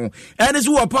fa ho ene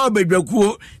so wo pa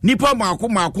badwakuo nipa maako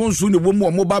nso ne wo mu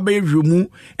o mo ba be hwemu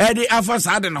e de afa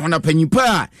sa de na ho na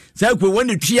panyipa sa kwe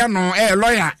woni twia no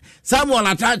lawyer Samuel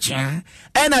Atache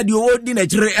ena de o di na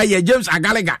kire James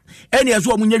Agalega ene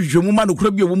so omunya hwehwemu ma no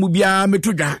kura bi o mu bia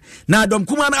metodwa na dom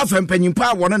kuma na afa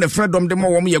mpanyimpa wono ne freedom de mo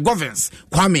wo ye governance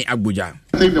Kwame Agboja.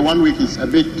 I think the 1 week is a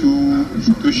bit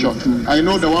too short. I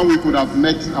know the 1 week would have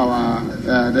met our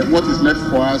what is left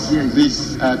for us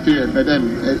this period, but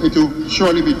then it will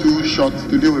surely be too short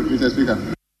to deal with, Mr. Speaker.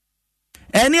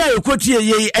 Eni ayokotie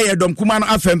ye dom kuma no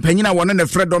afem panyina wona ne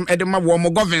freedom edema wo mo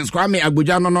governance Kwame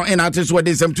Agboja no ena ate so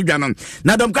de sem tudwa no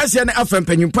na dom kase ne afem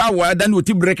panyimpa wa da ne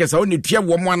oti breakers wo ne tua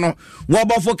wo mo no wo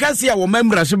bofo kase ya wo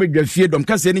memra so bedwafie dom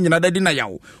kase ne nyina da di na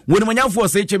yawo woni manyafo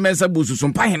se che mensa bususu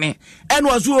mpahene eno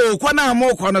aso ko na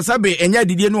mo ko no sabe enya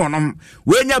didie no onom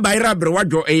we nya bayra bre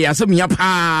wadwo asem nya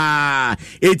pa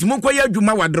etimo ko ya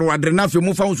dwuma wadre na afi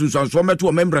mo fa ususu meto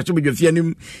wo memra so bedwafie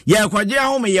nim ye kwaje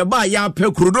ahome ye ba ya pe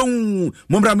kurodon.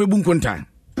 On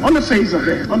the face of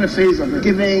it,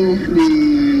 given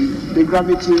the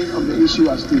gravity of the issue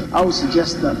at stake, I would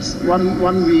suggest that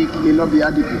one week may not be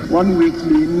adequate. 1 week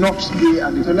may not be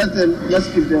adequate. So let's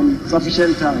give them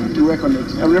sufficient time to work on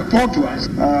it and report to us.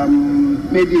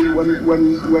 Maybe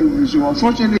when we resume.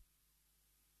 Unfortunately.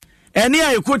 Eni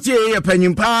ayokotie ye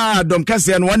panyimpa dom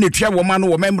kase no wane twa wo ma no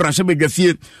wo membra hye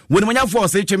bedwafie woni manya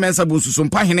force che mensa bususu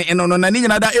mpahene eno no na ni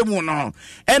nyina da emu no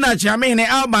ena chiame hene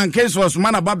alban case was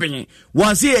mana babenye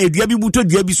wase edua bi buto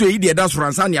dua bi so yi de da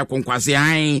soransa ne akonkwase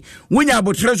han wonya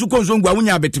abotre so konzongwa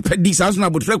wonya betepadi sa so na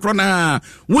abotre kro na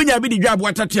wonya bi de dwa abo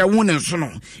atatea won nso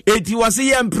no eti wase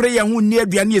ye mpre ye hu ni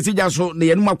aduane esija so ne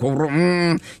ye no makowro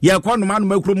ye kwano ma no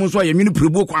makro mu so ye nwini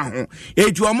prebu kwa ho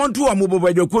eti omonto o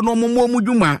mobobadwako no mu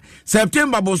dwuma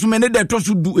September bosumene de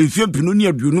tosu du efie pinu ni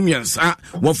aduonu miensa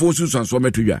wo fo susanso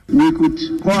metodwa. We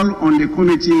could call on the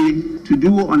committee to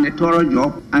do on a thorough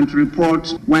job and to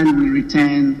report when we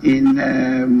return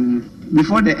in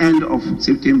before the end of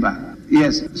September.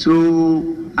 Yes, so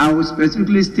I will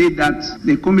specifically state that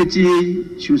the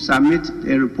committee should submit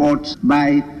a report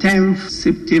by 10th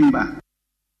September.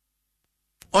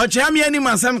 Ochami ani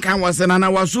masam kan wasena na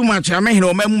wasuma chame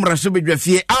hino memra so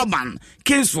bedwafie Alban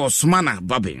case for Smana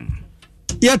Babin.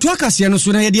 Ya to akase no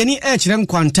so na ye de ani kire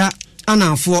nkwanta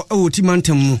anafo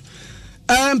ewotimantam mu.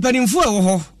 Mpanimfo wo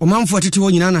ho omanfo tete wo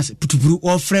nyina na putupuru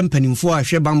wo frem mpanimfo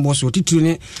ahwe bambo so tituru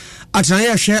ne atana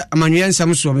ye hwe amanwe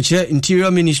nsam so me kire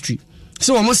interior ministry.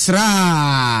 So wo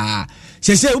mosra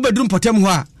sese ubedrum potem ho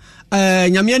a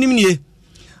nyame anim nie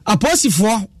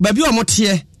aposifo ba bi wo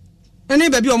mote ene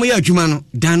ba bi o mo ya adwuma no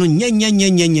dan no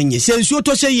nye sensuo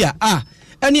to hye ya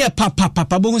ene e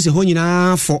papa bo hu se ho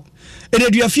nyina fo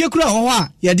ededuafie kura ho a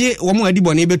ye de wo mo adi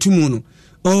bone betumu no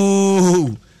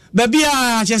ba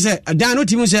bia chese dan no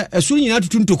timu se esu nyina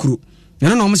tutu ntokuro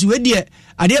ene no mo se wedie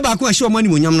ade ba ko a hye o mo ani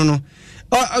monyam no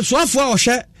so afo a o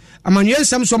hye amanwe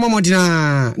nsam so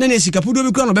momodina na ne sikapudo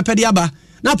bi kura no bepede aba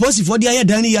na posifo dia ya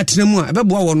dan ni ya tenamu a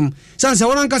ebebo wonum sanse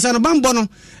wonan kasa no bambo no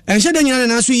enhye da nyina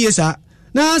na so yie sa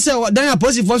na se dan ya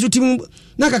posifo so timu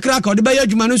na kakra ka de ba ya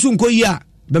adwuma no so nkoyi a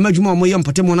be ma adwuma mo ye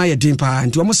mpotemo na ye den pa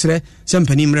nti o mo sere se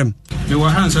mpani mrem me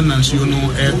wa hansa na nsuo no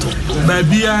eto ba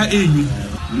bia enyu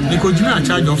ni ko jina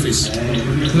charge office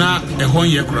na ehon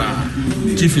ye kra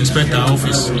chief inspector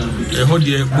office eho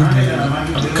de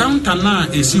bubu counter na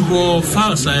esiho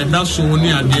files a da so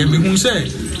ni ade me hu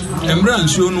se emra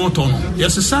nsuo no to no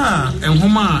yesesa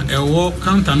enhoma ewo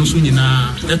counter no so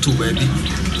nyina eto ba bi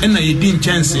ena yedi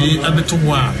chance abeto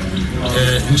ho a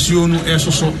nsuo no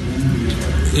esoso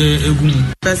egum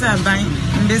pesa ban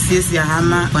mbesiesi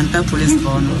ahama kwanta police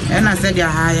for no ena said ya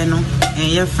haye no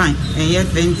enye fine enye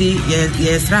 20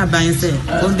 years ra ban se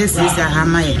mbesiesi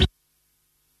ahama ye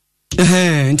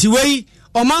nti wei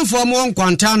omanfo mo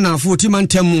nkwanta na foti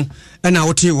mantamu ena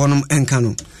wote wonom enka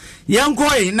no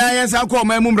yankoi na yesa ko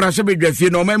mamu mrahye bedwafie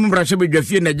no mamu mrahye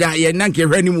bedwafie na ja ye nanke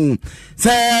hwani mu se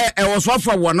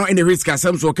wosofa wono ene risk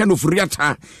asem so ka no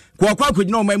furiata kwa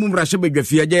kwagina o mamu mrahye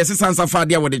bedwafie ja yesa sansafa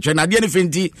de wode twe na de ne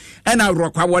fenti ena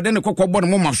rokwa wode ne kokobɔ no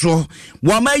momaso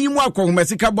wa mayimu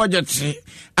akohomesika budget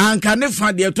anka ne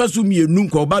fa de tosu mienu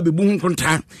nko ba bebu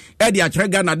hunkunta e de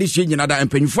akyerega na de hye nyina da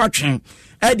empanyifo atwe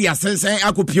ɛde asensen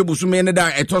akɔpie bosome ne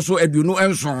da ɛtɔ so aduonu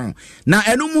nson na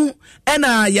ɛno mu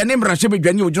ɛna yɛne mmarahyɛ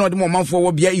badwane ogyina ɔde ma ɔmanfoɔ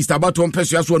wɔ bia east abato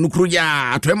mpɛsoa so anokuro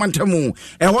ya atɔɛma ntamu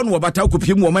ɛhɔ no wɔbata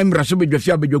akɔpie mu ɔman mmarahyɛ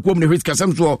badwafie abadwakuom ne hwet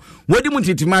kasɛm so wɔde mu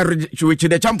ntetima hwewekyi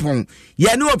de champon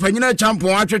yɛne ɔpanyina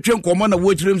champon atwetwe nkɔmmɔ na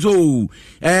wɔkyerɛm so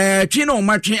twe na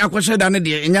ɔmatwe akɔhyɛ da ne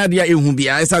deɛ ɛnya deɛ ɛhu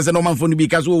bia ɛsiane sɛ na ɔmanfoɔ no bi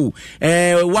ka so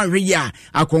wanhwɛ yi a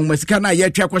akɔnma sika no a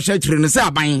yɛatwe akɔhyɛ kyerɛ no sɛ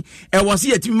aban ɛwɔ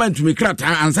sɛ yɛtumi ma ntumi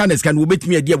krataa ansa na sika no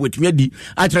wɔbɛtumi adi a wɔatumi adi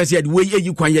akyerɛ sɛ yɛde wɔyi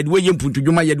ayi kwan yɛde wɔyɛ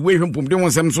mpuntudwuma yɛde wɔyɛ mpomde ho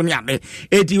nsɛm so ne ade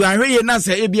ɛti wanhwɛ yi na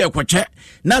sɛ ebi ɛkɔkyɛ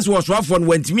na sɛ wɔsoafoɔ no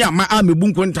wantumi ama a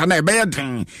mɛbu nkonta na ɛbɛyɛ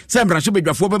den sɛ mmarahyɛ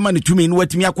badwafoɔ bɛma no tumi no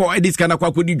watumi akɔ ɛde sika no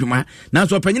akɔ akɔdi dwuma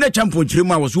nanso ɔpanyina champon kyerɛ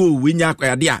mu a wɔ so wɔnya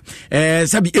ade a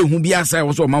sɛbi ɛhu biara sɛ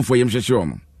wɔ so ɔmanfoɔ yɛm hyehyɛ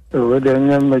ɔmo whether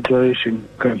any major issue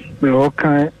can be all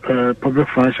kind public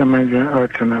financial management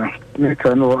out now. We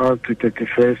can know out to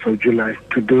 31st of July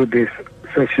to do this.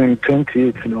 Section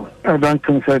 28, I don't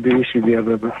think that the issue be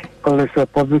available. All it's a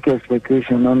public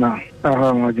expectation on now,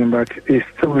 but it's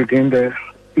still within the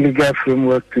legal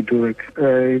framework to do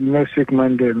it. Next week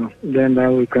Monday,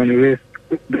 then we can raise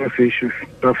those issues.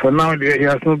 But for now, he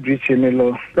has not breached any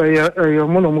law. Your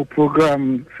monomo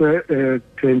program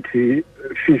 25th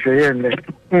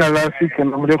last week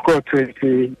and I'm record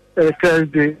 20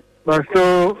 Thursday, but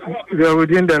so they are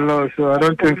within the law, so I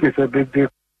don't think it's a big deal.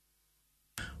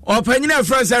 Opanyina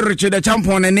friends Richard the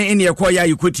champion ne in your choir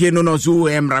you could hear no so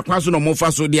emra kwaso no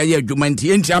mofa so de aye adwumanti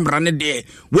enti amra ne de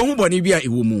wo hu boni bia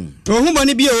ewo mu wo hu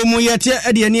boni bia ewo mu yete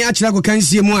ade ani akira ko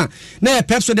kansie mu a na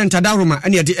president adaroma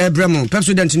ane de ebrem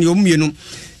president ne omumienu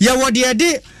ye wo de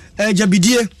de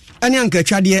jabidie ane anka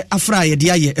twade afra ye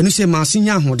de aye enu se ma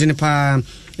senya hode ne pa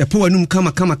epo wanum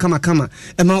kama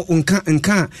ema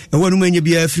nka ewanum anya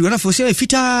bia afiri wana fo se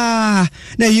fita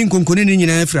na yi nkonkone ne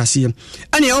nyina afiri ase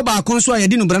ane e oba akonso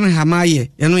ayede no bran hamaye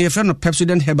eno ye frɛ no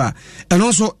president heba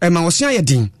eno so ema wo se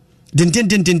ayedin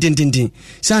din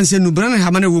sanse no bran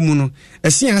hamana wo mu no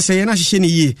ese ase ye na hyehye ne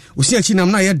yie wo se achi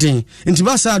nam na ayedin nti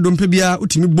ba sa dompe bia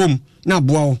utimi bom na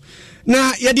boa wo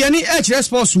na yede ani ekire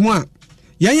sports mu a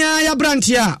yanya ya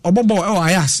branti a obobo e o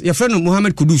ayas ye frɛ no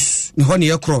Mohammed Kudus ne ho ne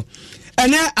ye kro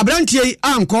ene abrantie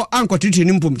anko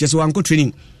training mpom kyese wanko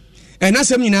training na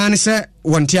sem nyina ne se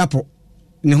wonte apo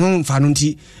ne ho mfa no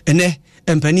nti ene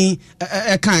empani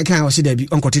kan o se da bi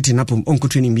onko training napom onko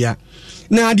training bia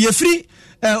na de free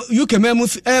UK memu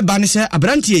ba ne se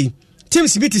abrantie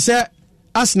teams bi te se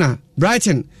Arsenal,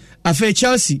 Brighton, afa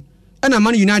Chelsea na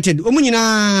Man United omu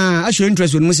nyina a show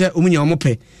interest won mu se omu nya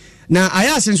omope na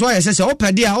ayas nso ayese se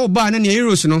opede a oba na ne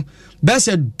euros no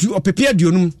bese opepe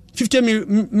aduonum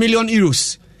 50 million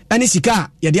euros ani sika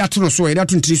ye de ato no so ye de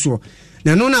ato ntiri so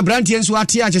na no na brantie nso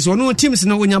ate a chese ono teams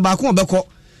no onya ba ko obekọ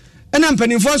na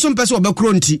mpanimfo nso mpese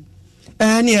obekro nti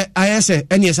ne ayese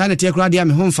ene sa na tie kra de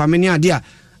me ho mfa me ne ade a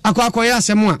akọ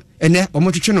asem a ene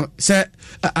omotwetwe no se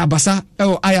abasa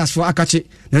o ayas fo akache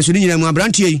na so ni nyina mu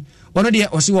brantie yi ono de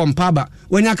o se wo mpaba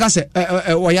wonya ka se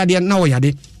wo yade na wo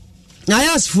yade na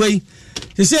ayas fo yi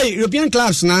say European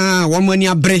clubs na one money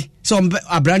abre so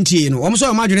abrantie no wo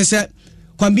so ma dwene se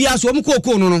kwambia so wo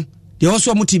kokoko no de wo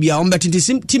so mo tibia wo betinte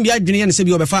tibia dwene ye ne se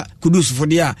bi obefa Kudus fo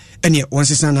de a ene won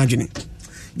sesa na dwene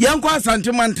yanko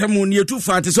asante mantamu ne yetu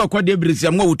faate so kwade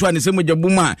brisia mo wotu ane se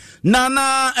mogabuma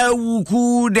nana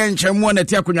awuku de nchemu na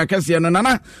ti akonwa kase no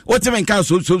nana otime nka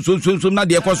so na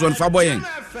de ekoso no fa boyen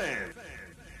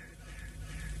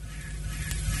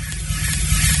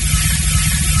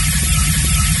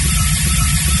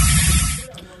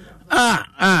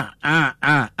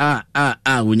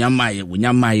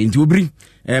Unyamaye nti obri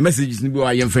messages ni bi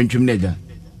wa yemfantwem na ja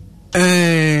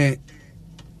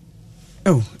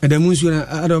Adamu nso na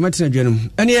adomatina dwanum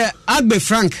ene Agbe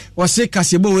Frank wose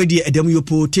kasebo wedi Adamu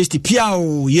yopo tasty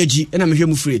piao yeji na mehwe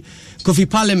mu free coffee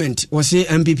parliament wose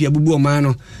MPP abubu oman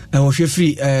no wohwe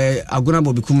free agona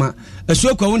bobikuma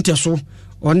asuo kwa wonte so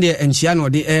onde enchia na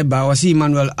ode eba wose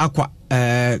Emmanuel Akwa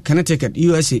Connecticut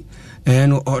USA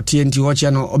no TNT watch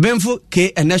no obemfo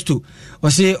K Ernesto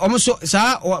wose omoso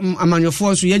sa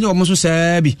amanyofo nso yenye omoso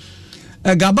saa bi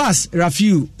Gabas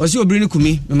Rafiu wose obrini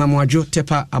kumi memamwajo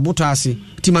tepa aboto ase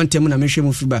timantem na mehwe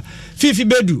mu fiba fifi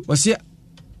bedu wose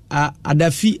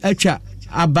adafi atwa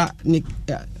aba ne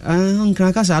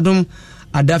nkran kasa adom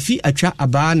adafi atwa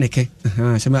aba neke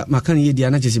se makan ye dia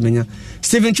na chesemenya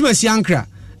Steven Chumasi Ankra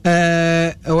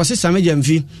wose sameja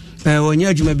mfi wonya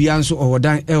adwuma bia nso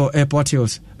owodan airport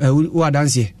hills wo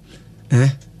dance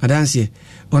adanse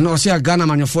ono ose Ghana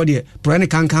manyofo de pro ne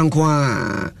kankan ko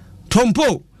a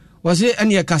tompo wase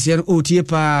ene kase no otie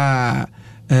pa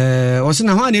wɔse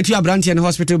na ho a na ɛtu aberanteɛ no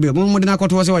hospital bill mode no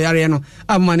akɔto wɔ sɛ ɔyareɛ no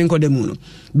ama ne nkɔda mu no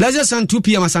Blessed Sun 2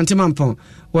 p.m. Asante Mampɔn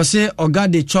wɔse ɔga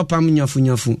de chopam nyafu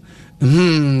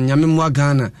nyame mmoa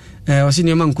Ghana wɔse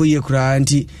nneɛma nkɔ yie koraa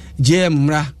nti JM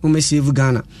mmra womɛsave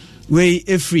Ghana wei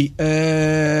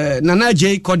ɛfiri Nana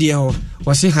J kɔdeɛ hɔ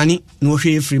wɔse hani na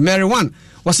wɔhwɛ ɛfiri Mary 1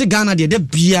 wɔse Ghana deɛ da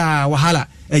biaa wahala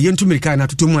yɛntu Amerika na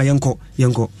atoto mu a yɛnkɔ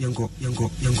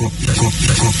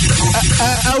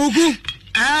awugu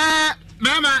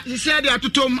mama sisi de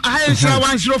atotom ahayensra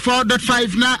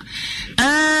 104.5 na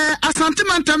Asante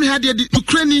Mantam ha de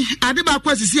Ukraine ade ba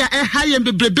kwa sisi a ɛhayen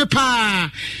bebrebe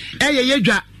pa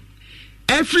yedwa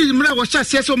every mra wo sha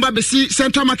sese omba besi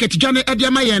Central Market dwane ade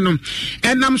amaye no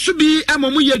enam so bi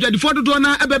amomu ye dwadifo dodo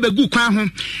na ebebegu kwan ho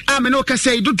amene o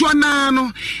kase dodo na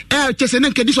no chese ne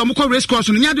nkedi so omko race course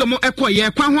no nya de omo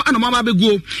ekoye kwan ho anoma ma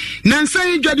beguo na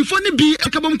nsan dwadifo ne bi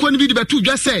akabom ko ne bi de betu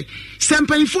dwa se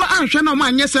sempanfo anhwe na omo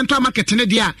anye Central Market ne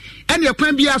dia ene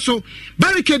kwan bia so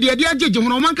barricade de agege ho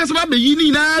no man kase ba beyi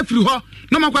ni na afiri ho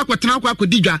no makwa akotena akwa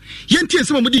akodidwa yentie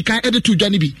se mo di kan ede tu dwa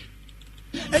ne bi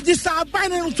it is our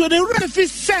banner to the refugee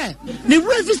say the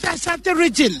refugee center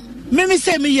region me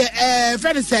say me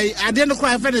friend say I didn't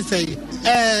cry friend say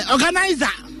organizer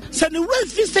so the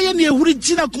refugee say na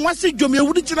ehurigina kumase dwom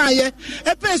ehurigina ye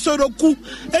epeso roku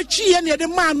echi ye na de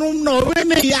manum no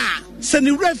me ya so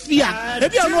the refugee e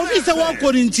bia no vi say won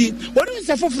korinti won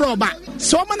say foforo ba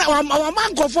so man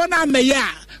kofo na me ya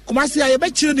kumase ya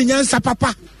be chire ni nyansa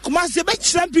papa kumase be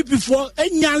chire pipifo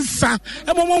enyansa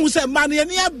e momo hu say man ye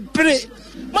na bre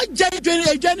ma jai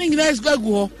jani ngina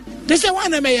esgago they say why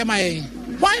na me my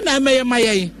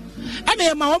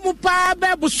ana ma wo pa be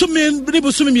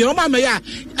busumi mi o ma me ya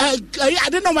I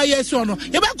don't know my yes or no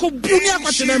ye ba ko bu ni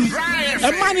akotenem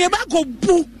e ma ne ye ba ko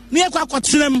bu ni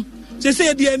akotenem they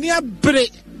say de ni abre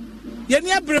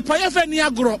pa ye fa ni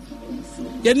agro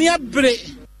ye ni abre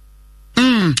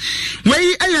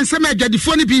wei ensema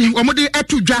adwadifo ne bi omode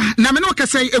atudwa na me no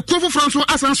kase ekuofo franso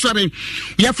asansore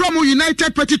ye from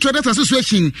United Party Traders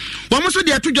Association wo mo so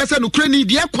de atudwa se no krani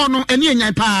de ekɔ no ene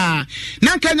enyan pa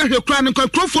na nka nya hwekura no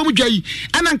krofo mu dwai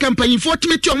ana nka mpanyimfo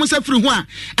timeti omo safiri ho a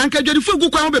anka adwadifo gu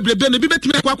kwa ho bebrebe no bi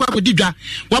betime akwa akodidwa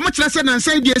wo mo kyerɛ se na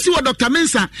nsan de esi wo Dr.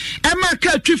 Mensa ema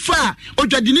ka twifa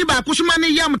odwadini ba akosoma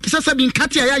ne yam tesasa bi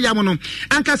nkate ya yam no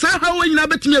anka sa ha wo nyina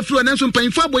betime afiri na nso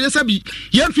mpanyimfo aboye sabi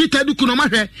ye mfi taduku no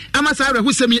mahwɛ amasare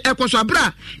husemi ekoso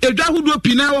abra edwa hudo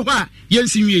pina wo ho a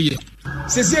yensi wieye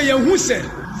sese ye hu se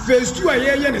phase 2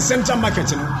 aye ne Central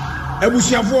Market no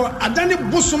abusuafo adane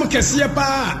bosom kese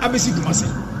pa abesi kumase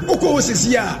okwo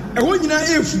sese a eho nyina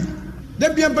efu da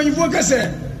bia banyifo kase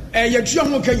yetua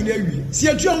ho ka nyina wi si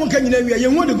yetua ho ka nyina wi ye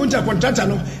hu de gonta contractor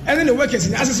no ene ne workers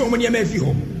ni asese omo ne ma afi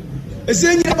ho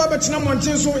ese nyina ba betena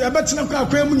monten so ya betena kwa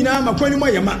akwa mu nyina ma kwani mo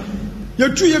yema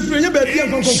yetu ye frenya ba bia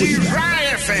konkon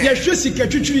ye hwe sika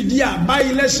twitwiri dia by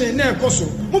election na ekoso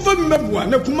mo fa mmebua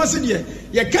na kumase de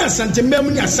ye ka asante mem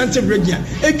ni asante regia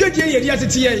edwadie ye dia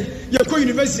tete ye ko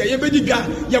university ye bedidwa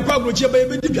ye kwa abrochi ba ye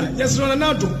bedidwa ye sro na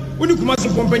nato oni kumase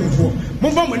kompanyifo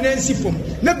mo fa mo nansi fom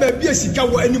na ba bia sika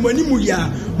wo animu ya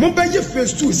mo ba ye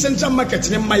phase 2 Central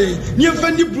Market ne maye ni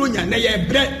mfa ni bronya na ye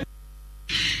bre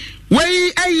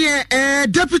wei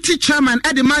deputy chairman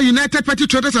Edema United Party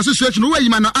Traders Association wei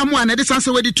ma no amwa na de sanse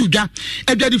wedi tudwa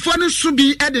adwadifo no so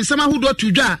bi ede nsema hodo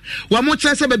tudwa wa mo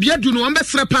kyerɛ sɛ ba bia du no wɔn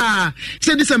bɛsrɛ pa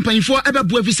sɛ de sampanyifo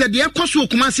ɛbɛbo afisɛ de ɛkɔso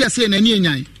kumase ase na ni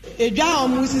enyan edwa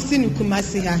omu sisi ni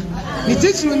kumase ha ni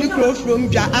titru ni from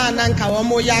dwa ananka wo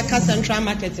mo ya ka Central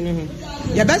Market ni ho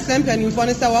ye bɛ sampanyifo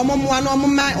no sɛ wo mo moa no mo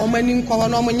ma o mani nkɔ hɔ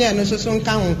no mo nyɛ no so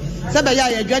nka ho sɛ ba ya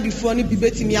adwadifo no bi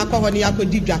betimi akɔ hɔ no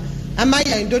yakɔdidwa ama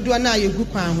ya ndodo na yegu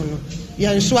kwan ho no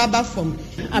ya nso aba fam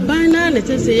abana na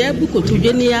tese ya bu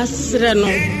kotodwe ni asre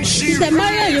no se ma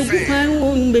ya yegu kwan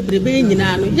ho bebrebe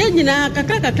nyina no ya nyina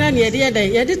kakra na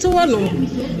ye de to wono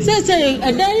se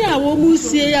adan ya wo mu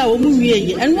sie ya wo mu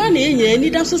wieye eno na ye nyina ni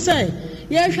da so se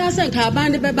ya hwa se ka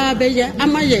abande beba abeye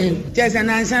ama ye tese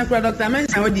na nsan kro Dr.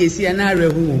 Mensa wo de esie na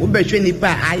arehu wo behwe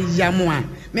nipa ayamo a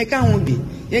meka ho bi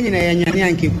ye nyina ya nyane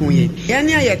ankeku ye ya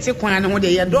ne ayete kwan no ho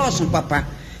de ye dɔɔso papa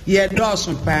ye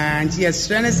dɔɔso pa nti ye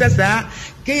srene sesa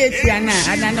ke ye tia na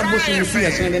anana boso mu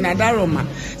ye srene na daroma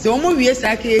se wo mo wie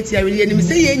sa ke ye tia we ye nim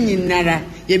se ye nyinara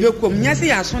ye bekom nya se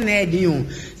ya so na edi o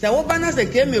se wo bana se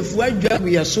ke mefu adwa bu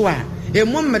ye so a e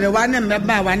mo mmere wa na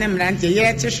mmeba wa na mmerante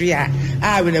ye te hwe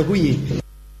a we le hu ye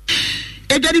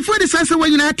Edadifo de sanse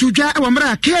wanyina tudwa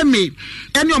awamra keme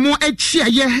ene omo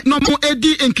achiaye no mo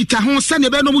edi enkita ho sane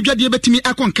be no mo dwade betimi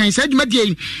akonkan sa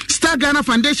adwumadie Star Ghana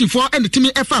Foundation for and timi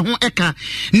efa ho eka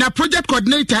na project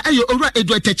coordinator ayo owura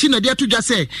Edu Atachi na de tudwa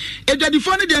se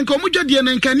edadifo ne de nka omo dwade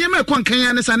na nka niam akonkan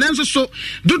ane sa nanso so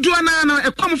dodo ana na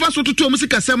ekwamfa so toto omo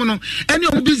sikasem no ene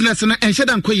omo business no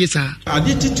enhyeda nkoye sa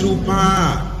ade titru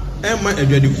pa Emma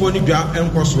Edwadifo ni dwa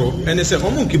enkosro ene se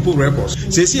omo nkipo records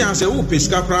se si an se wo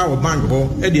pesika kra wo bank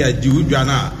ho e de adi udwa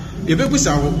na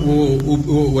ebebusa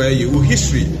wo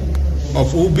history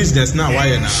of all business na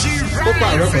why na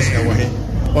opa records ka wo he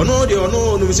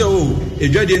ono no se o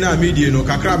edwade na media no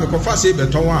kakra me kofa se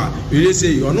beton a ele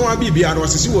se ono abibia no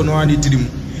sisi wo no ani tirim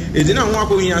edina ho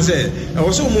akohia se e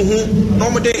wo so mo hu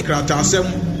no mo de krata asem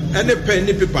ene pen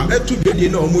ni paper etu dwade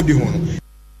na omo di ho no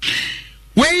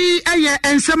Wey aye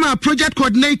ensema project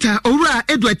coordinator owura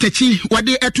Edu Atachi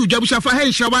wade etu dwabusha fa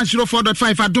Haisha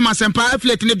 104.5 aduma sempa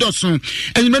affiliate ne doson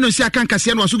enyime no si akan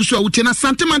kase no asugusu awuti na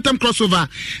sentimental crossover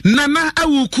nana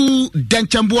awuku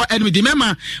danchambo enmidi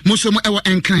mema musomo ewo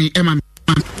enkran ema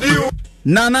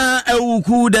nana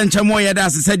awuku danchambo yeda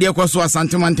asese de kwaso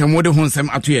sentimental mode ho nsem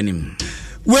ato yanim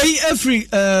wey every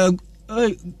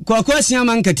kwa kwasiya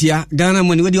mankatia Ghana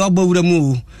money we de obawura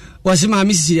mu wasima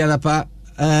misisi alapa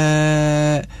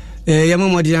yama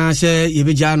modina se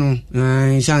yebeja no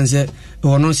chance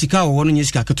wono sika wono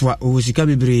nyesika ketwa o sika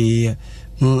bebre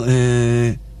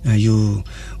ayo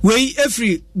we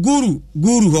every guru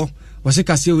ho wase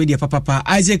kase we dia papa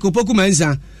Isaac opoku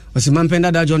manza wase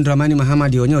mampenda da John Dramani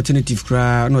Muhammad onye alternative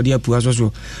kra no dia pu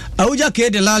aso awuja ke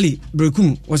de lali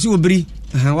brekum wase obri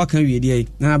wakan wie dia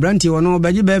na branti wono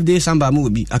baji birthday samba mu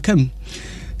obi akam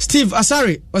Steve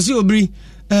Asare wase obri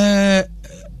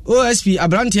OSP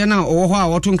Abrantia na oho a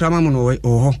woto nkrama mu no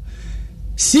oho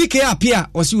CK apia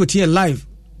osi wotie live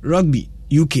rugby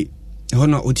UK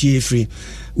hono otie free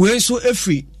we so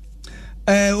free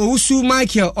owusu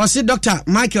Michael osi Dr.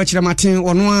 Michael Chiramatin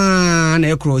ono na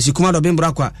ekro si kuma do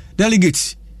bembra kwa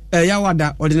delegate ya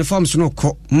wada ordinary forms no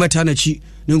ko meta na chi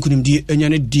ne nkunimdi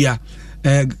enyane dia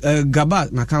gaba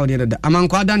maka odi dada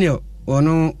amankwa Daniel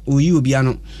ono oyi obia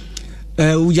no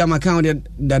uja maka odi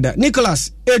dada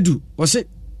Nicholas Edu osi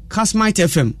Casmite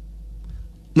FM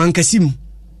Mankasim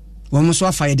womo so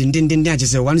afa yedendenden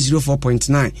agese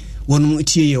 104.9 wono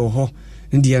tie ye ho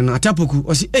ndia na atapoku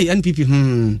osi NPP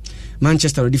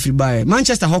Manchester odi free buy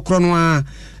Manchester hokro no a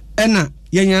ena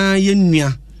yenya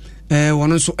yenua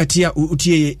wono so atia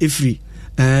utie ye efri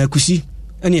kusi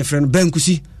ene e friend Ben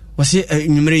kusi osi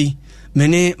nwumrei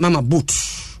mene mama boot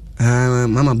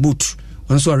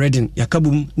wono so reading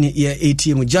yakabum ni ye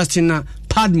ATM Justin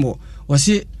Padmore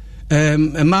osi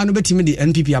man betimi di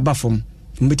NPP abafom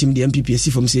betimi di NPP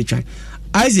asifom se twan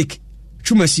Isaac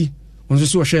Chumasi onso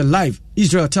so share live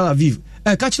Israel Tel Aviv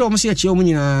catch them say echi omu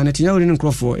nyina na tinya wori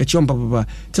nkrofo echi om papa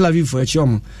Tel Aviv for echi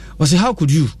om was how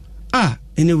could you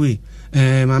anyway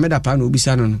Mohammed apa no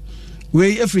obisa no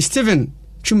we every Steven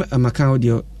Chuma maka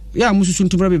audio ya mususu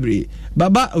ntumra bebre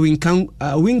baba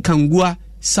winkangua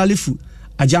Salifu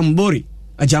ajambori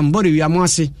wi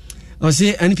amwase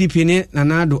ose NPP ne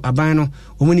nanado aban no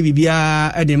omoni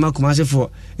bibia ede makumase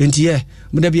fo entiye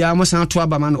muda bia mo san to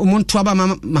aba man omon to aba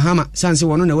mahama sanse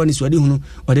wono na wani suade hunu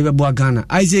ode bebo Ghana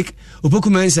Isaac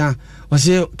opokumansa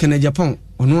ose Kenya Japan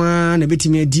ono na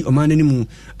betimi adi omana nimu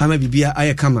ama bibia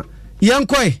aye kama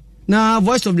yankoi na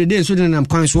voice of the day so den nam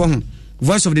kwan so ho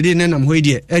voice of the day nam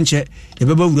hoidie enche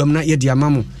ebeba wuram na yedi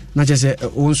amamo na chese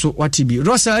wonso watibi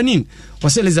Rosa anin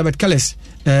ose Elizabeth Kales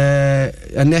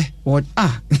ane what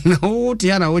na what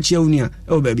ya na what ya unia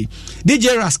baby DJ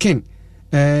Raskin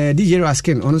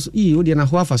ono odi na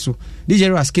ho afaso DJ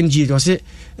Raskin ji ose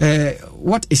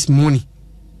what is money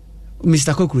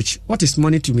Mr. Cockroach what is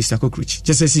money to Mr. Cockroach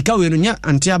just sika we no nya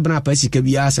ante abna pa sika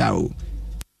bi asa o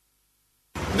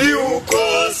di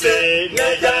uko se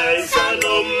ne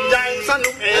jansanum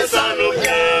esanum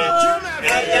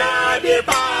ya de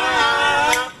pa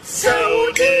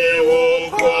saudi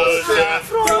uko se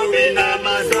promina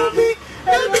madobi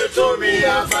ebetumi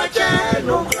afache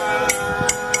no kra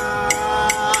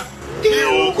di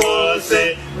uko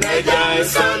se ne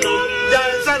jansanum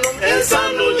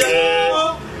esanum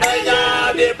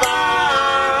ya de pa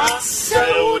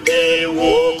saudi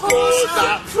uko se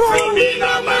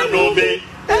promina madobi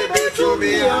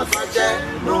ebetumi afache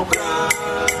no kra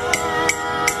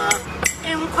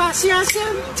Kwasia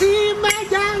senti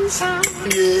majansa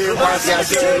Kwasia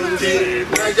senti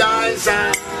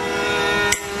majansa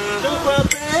Tupa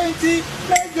penti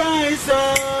majansa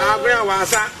Abra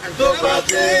wasa Tupa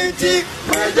penti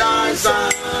majansa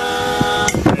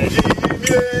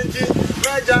Jimienti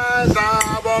majansa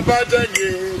Bombata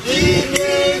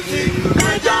jimienti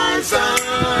Mejansa.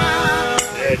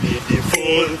 Eddie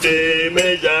Fonte,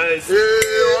 Mejansa.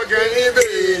 Okay,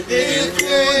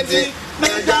 baby,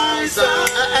 Mejansa.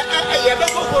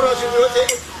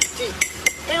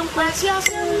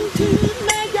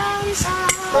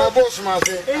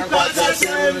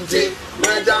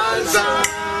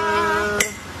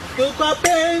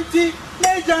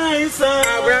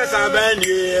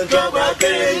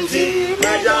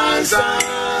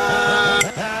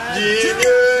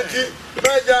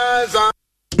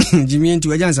 Jimmy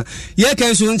into a Jansa. Yeah,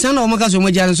 can soon send all my cousin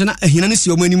with Jansen. He didn't see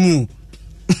your money move.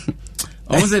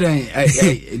 Almost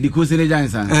the Coast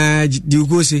Jansa. Do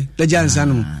go say the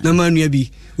Jansan. No man will be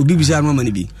beside my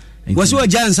money be. Was what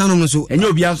Jansan so? And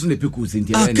you'll be out on the Picus in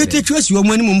the Kate trust your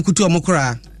money could to a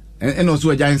mokra. And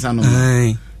also a Jansan.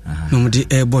 No, the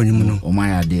airborne, oh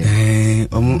my dear.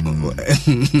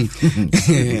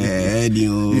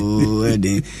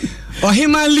 Or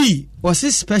him Ali was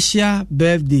his special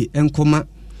birthday and coma.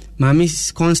 Mammy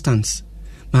Constance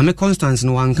no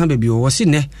one can be was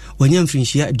in there when young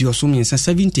Finchia Diosum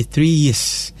 73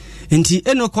 years. And he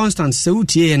no Constance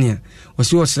Sautiania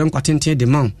was your son quatente de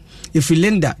mount. If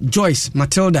Linda, Joyce,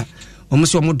 Matilda, or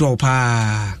Monsieur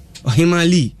Modopa or him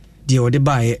Ali. Or the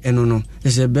buy and no,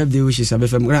 there's a birthday wishes of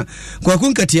FM Grant.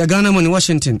 Kwakunka Ghana in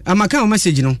Washington. I'm a kind of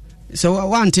message, So I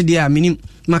wanted the minim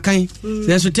Makai.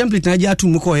 There's a template Nadia to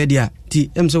Muko Edia.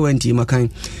 T. M. So N.T. Makai.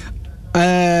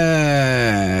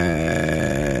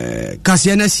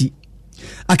 Cassianasi.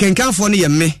 I can come for near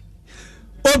me.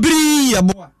 Obri, a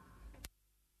boy.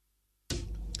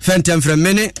 Phantom from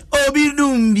many. Obi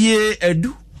doom be a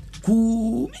do.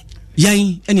 Cool.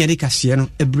 Yang any other Cassiano,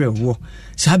 a brave war.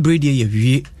 Sabrady,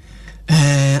 ye.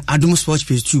 Adum Sports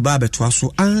Page 2 Baba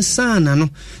Twaso ansana no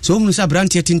so hu sa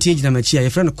brand here tintage na machi ya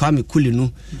friend Kwame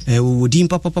Kulinu wodim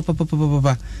papa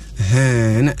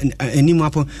eni mu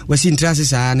apo wasi interest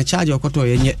sa na charge okoto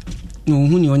yenye no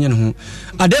hu ni onye no ho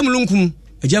adem lunkum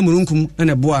eja mulunkum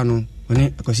na boa no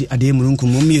one akosi adem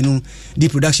mulunkum mo mienu di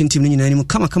production team nyina ni mu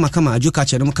kama ajoka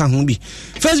che no ka ho bi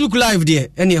Facebook live there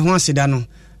ene ho aseda no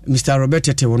Mr. Robert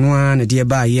Tete wono na de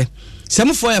ba ye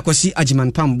semfo ya kwasi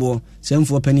agiman pambo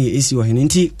semfo pani esi wo hene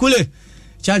nti kule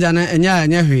charger na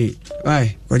enya hwe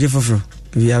ai kwaje foforo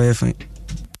we are fine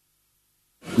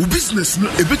business no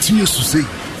ebetimi susei.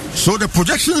 So the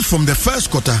projections from the first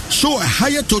quarter show a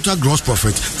higher total gross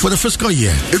profit for the fiscal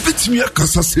year. Ebetimi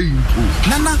akasa sei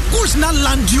nana goods na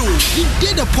land you he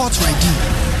did the port right there.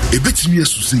 Ebetimi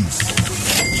susei.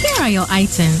 Here are your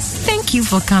items. Thank you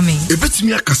for coming. Yes,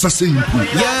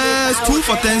 2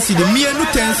 for 10 cedi. Me no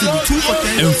 10 cedi. 2 for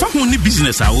 10. En fa honi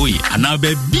business awoyi. Ana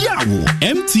be biawo.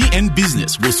 MTN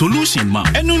Business go solution ma.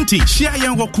 Enunti share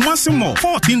yan go Kumasi Mall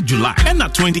 14 July and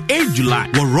 28 July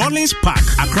go Rollins Park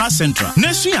Accra Central.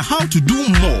 Next year how to do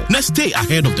more. Let's stay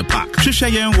ahead of the pack. Share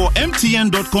yan go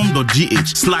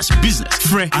mtn.com.gh/business.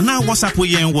 Fre ana WhatsApp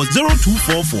yan was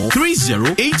 0244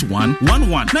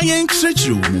 308111. Na yan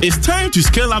chrechu. It's time to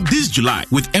scale up this July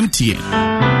with MTN.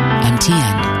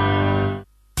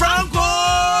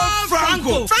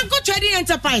 Franco Trading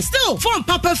Enterprise still phone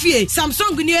Papa Fie,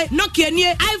 Samsung near, Nokia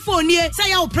near, iPhone near,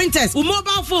 say our printers,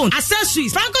 mobile phone,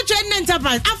 accessories. Franco Trading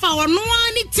Enterprise, our no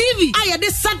TV, I had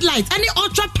this satellite, any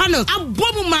ultra panels,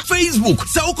 Abomuma Facebook,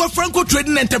 Sauko Franco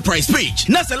Trading Enterprise page.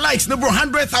 Nasa likes number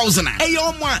 100,000.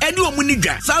 Ayoma, Edu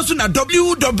Muniga, Samsung at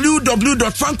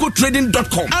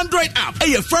www.francotrading.com. Android app,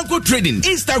 Franco Trading,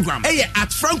 Instagram,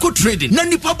 at Franco Trading.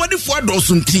 Nani Papa de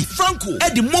Fuadosunti, Franco,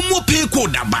 Eddie Momo Pay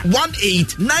code number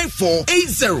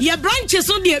 189480. Your branches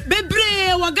on the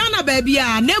Bebre Wagana baby,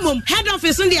 Nemum, head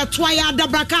office on the Twaya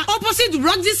Dabraka, opposite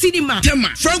Roxy Cinema.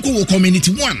 Tema, Franco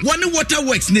Community 1,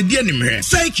 Waterworks, Nedianimere,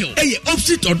 Cycle,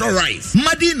 opposite Odor Rise,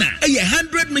 Madina,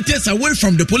 100 meters away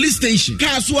from the police station.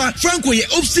 Kaswa, Franco,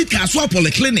 opposite Kaswa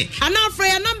Polyclinic. And now for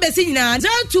your number,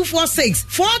 0246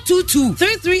 422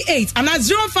 338 and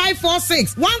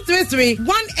 0546 133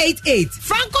 188.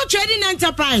 Franco Trading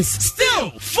Enterprise.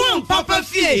 Still, phone Papa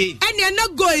Fie, and you're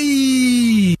not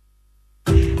going.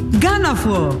 Ghana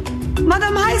for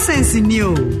Madam High Sense in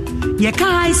you. You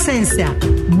can high sense ya.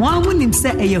 Mwamu nimse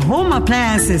eye home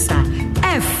appliances a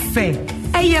efe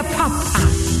eye papa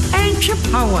entry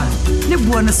power ne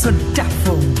buona so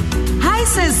dafo. High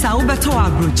sense a ubeto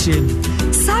abroche.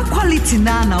 Sa quality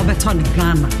na ubeto ni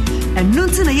Ghana. And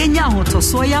nothing na yenya hoto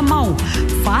so ya mau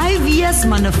 5 years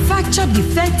manufacture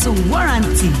defect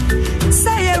warranty.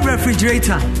 Say a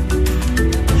refrigerator,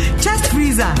 chest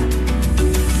freezer,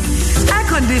 air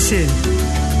condition,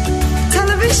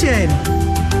 television,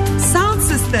 sound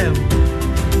system,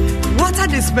 water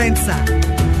dispenser,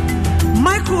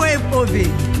 microwave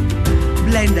oven,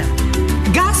 blender,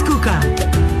 gas cooker,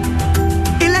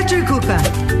 electric cooker,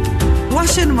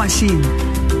 washing machine,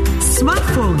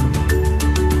 smartphone,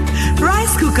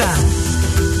 rice cooker,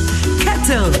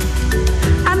 kettle,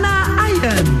 and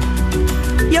iron.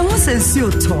 You was a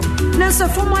suit. Now, so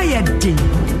for my head,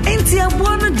 ain't you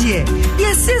born dear?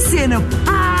 Yes, yes, in a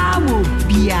palm,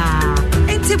 Bia.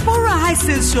 Ain't you for a high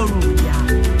sense showroom?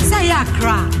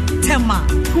 Sayakra, Tema,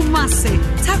 Kumase,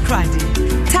 Takradi,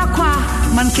 Takwa,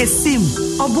 Mankesim,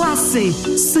 Obuase,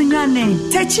 Sunyane,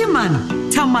 Techiman,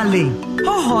 Tamale,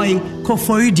 Hohoi,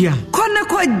 Kofoidia,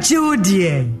 Konako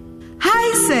Jodie.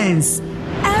 High sense,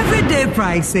 everyday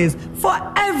prices for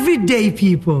everyday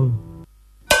people.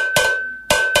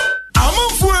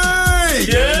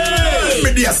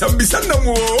 Media Sambisana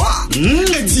Moa.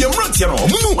 It's your Rotio,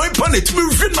 Munu, I panic to be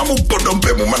no Bodom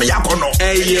Pemon Yakono.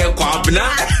 Eh, Quabna.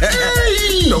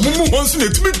 No Mumu wants me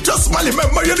to be just Mali, my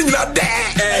Marina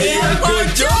there.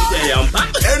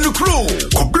 And the crew,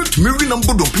 complete Miri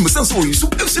number of Pimasan, so you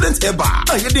accident ever.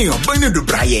 I had a binding to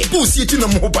Braille, who sit in a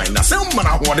mobile, some man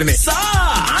I want it. Sir,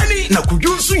 I now could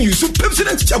you soon use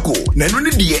Pepsident Chaco,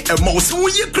 Nanny dear, a mouse, who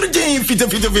you could gain fit. Now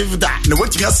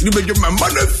what you have to do, my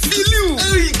mother feel you.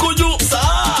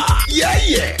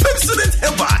 Yeah. Pepsodent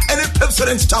Ever and a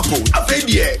Pepsodent Chapel. I've had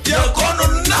ye. You're gonna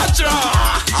natural.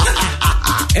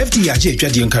 FDIJ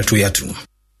Jadian Katuatu.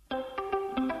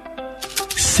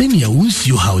 Senior won't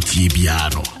you how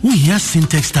Tibiano. We hear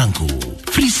Syntax Tanko.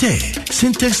 Free say,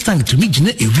 Syntax Tank to me, Jine,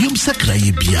 a real sacra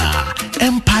bia.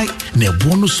 Empire, ne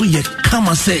bonus, ye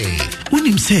come say. When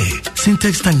him say,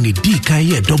 Syntax Tank ne D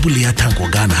Kaye double ya tanko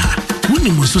Ghana. When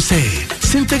him also say,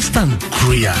 Syntax Tank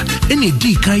Korea, any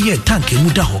D Kaye tank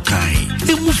muda hokai.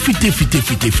 E mu fite.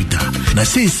 Na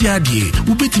say siadie,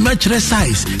 ubeti match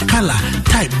size, color,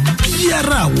 type,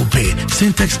 biara wope.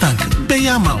 Syntax Tank,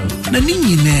 beyamau. Na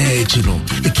nini ne chino.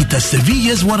 Ekita 7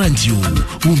 years warranty.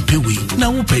 Umpewi, na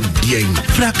wope dien.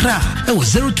 Frakra, it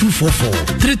was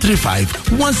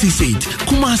 0244-335-168.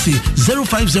 Kumasi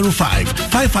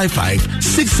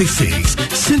 0505-555-666.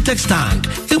 Syntax Tank,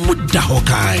 e muda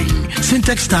hokai.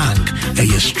 Syntax Tank,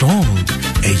 you strong,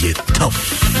 you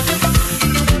tough.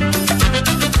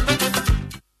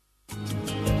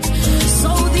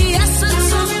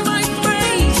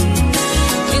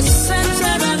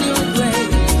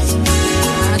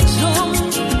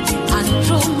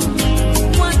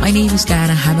 My name is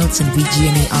Diana Hamilton,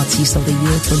 VGMA Artist of the Year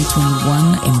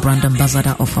 2021 and brand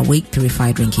ambassador of Awake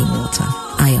Purified Drinking Water.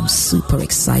 I am super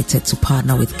excited to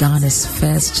partner with Ghana's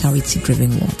first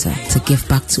charity-driven water to give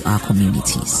back to our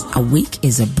communities. Awake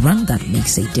is a brand that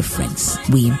makes a difference.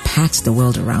 We impact the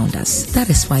world around us. That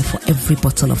is why for every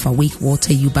bottle of Awake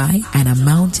water you buy, an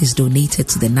amount is donated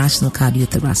to the National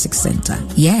Cardiothoracic Center.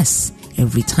 Yes,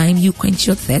 every time you quench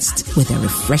your thirst with a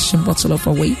refreshing bottle of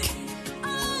Awake,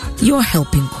 you're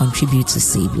helping contribute to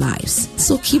save lives.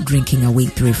 So keep drinking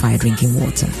Awake Purified Drinking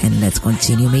Water and let's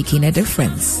continue making a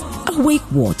difference. Awake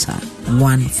Water,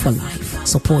 one for life.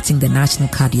 Supporting the National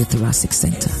Cardiothoracic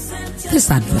Center. This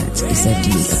advert is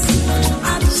FDA approved.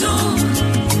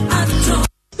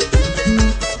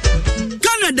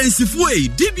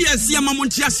 Densifue DBS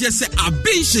Yamamontia se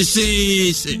abin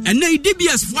sheshe ene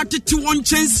DBS fuatete won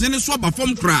chance ne so aba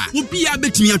fom kra obi a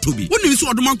betimi atobi woni so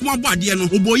odoma koma bo ade no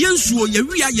oboye nsuo ye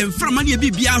wia ye mframa ne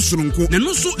bibia asoronko ne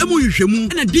no so emu hwehwemu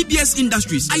ene DBS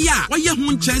Industries aya waye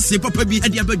ho chance papa bi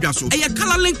ade abadwa so eye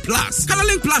Colorlink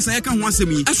Plus aya ka ho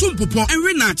asem yi eso mpopo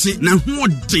enwe na ache na ho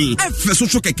den efe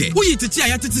so keke wo yitete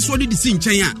aya tete so de si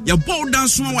nchen a ye bow down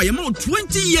so wa ye ma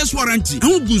 20 years warranty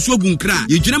ho gunso gunkra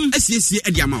ye dwunam asiesie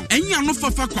Enya no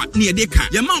fafa kwa ne yede ka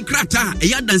ye ma krata e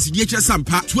ya dance die kire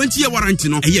sampa 20-year warranty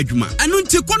no e adwuma anu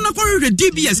nte konna ko re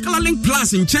DBS Colorlink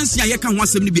Plus in chance ya ka ho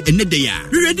asem ni bi ene de ya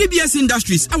re DBS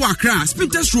Industries e wa Accra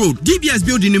Spinters Road DBS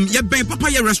building nim ye ben papa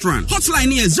ye restaurant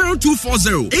hotline here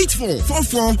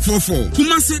 0240-844444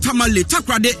 Kumasi Tamale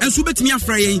Takrade enso betimi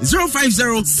afra yen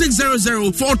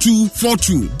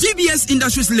 050-600-4242 DBS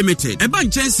Industries Limited e ban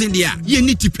chance dia ye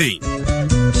ni tipen.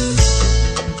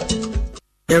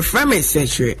 Your friend is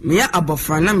me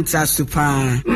abofra na mta super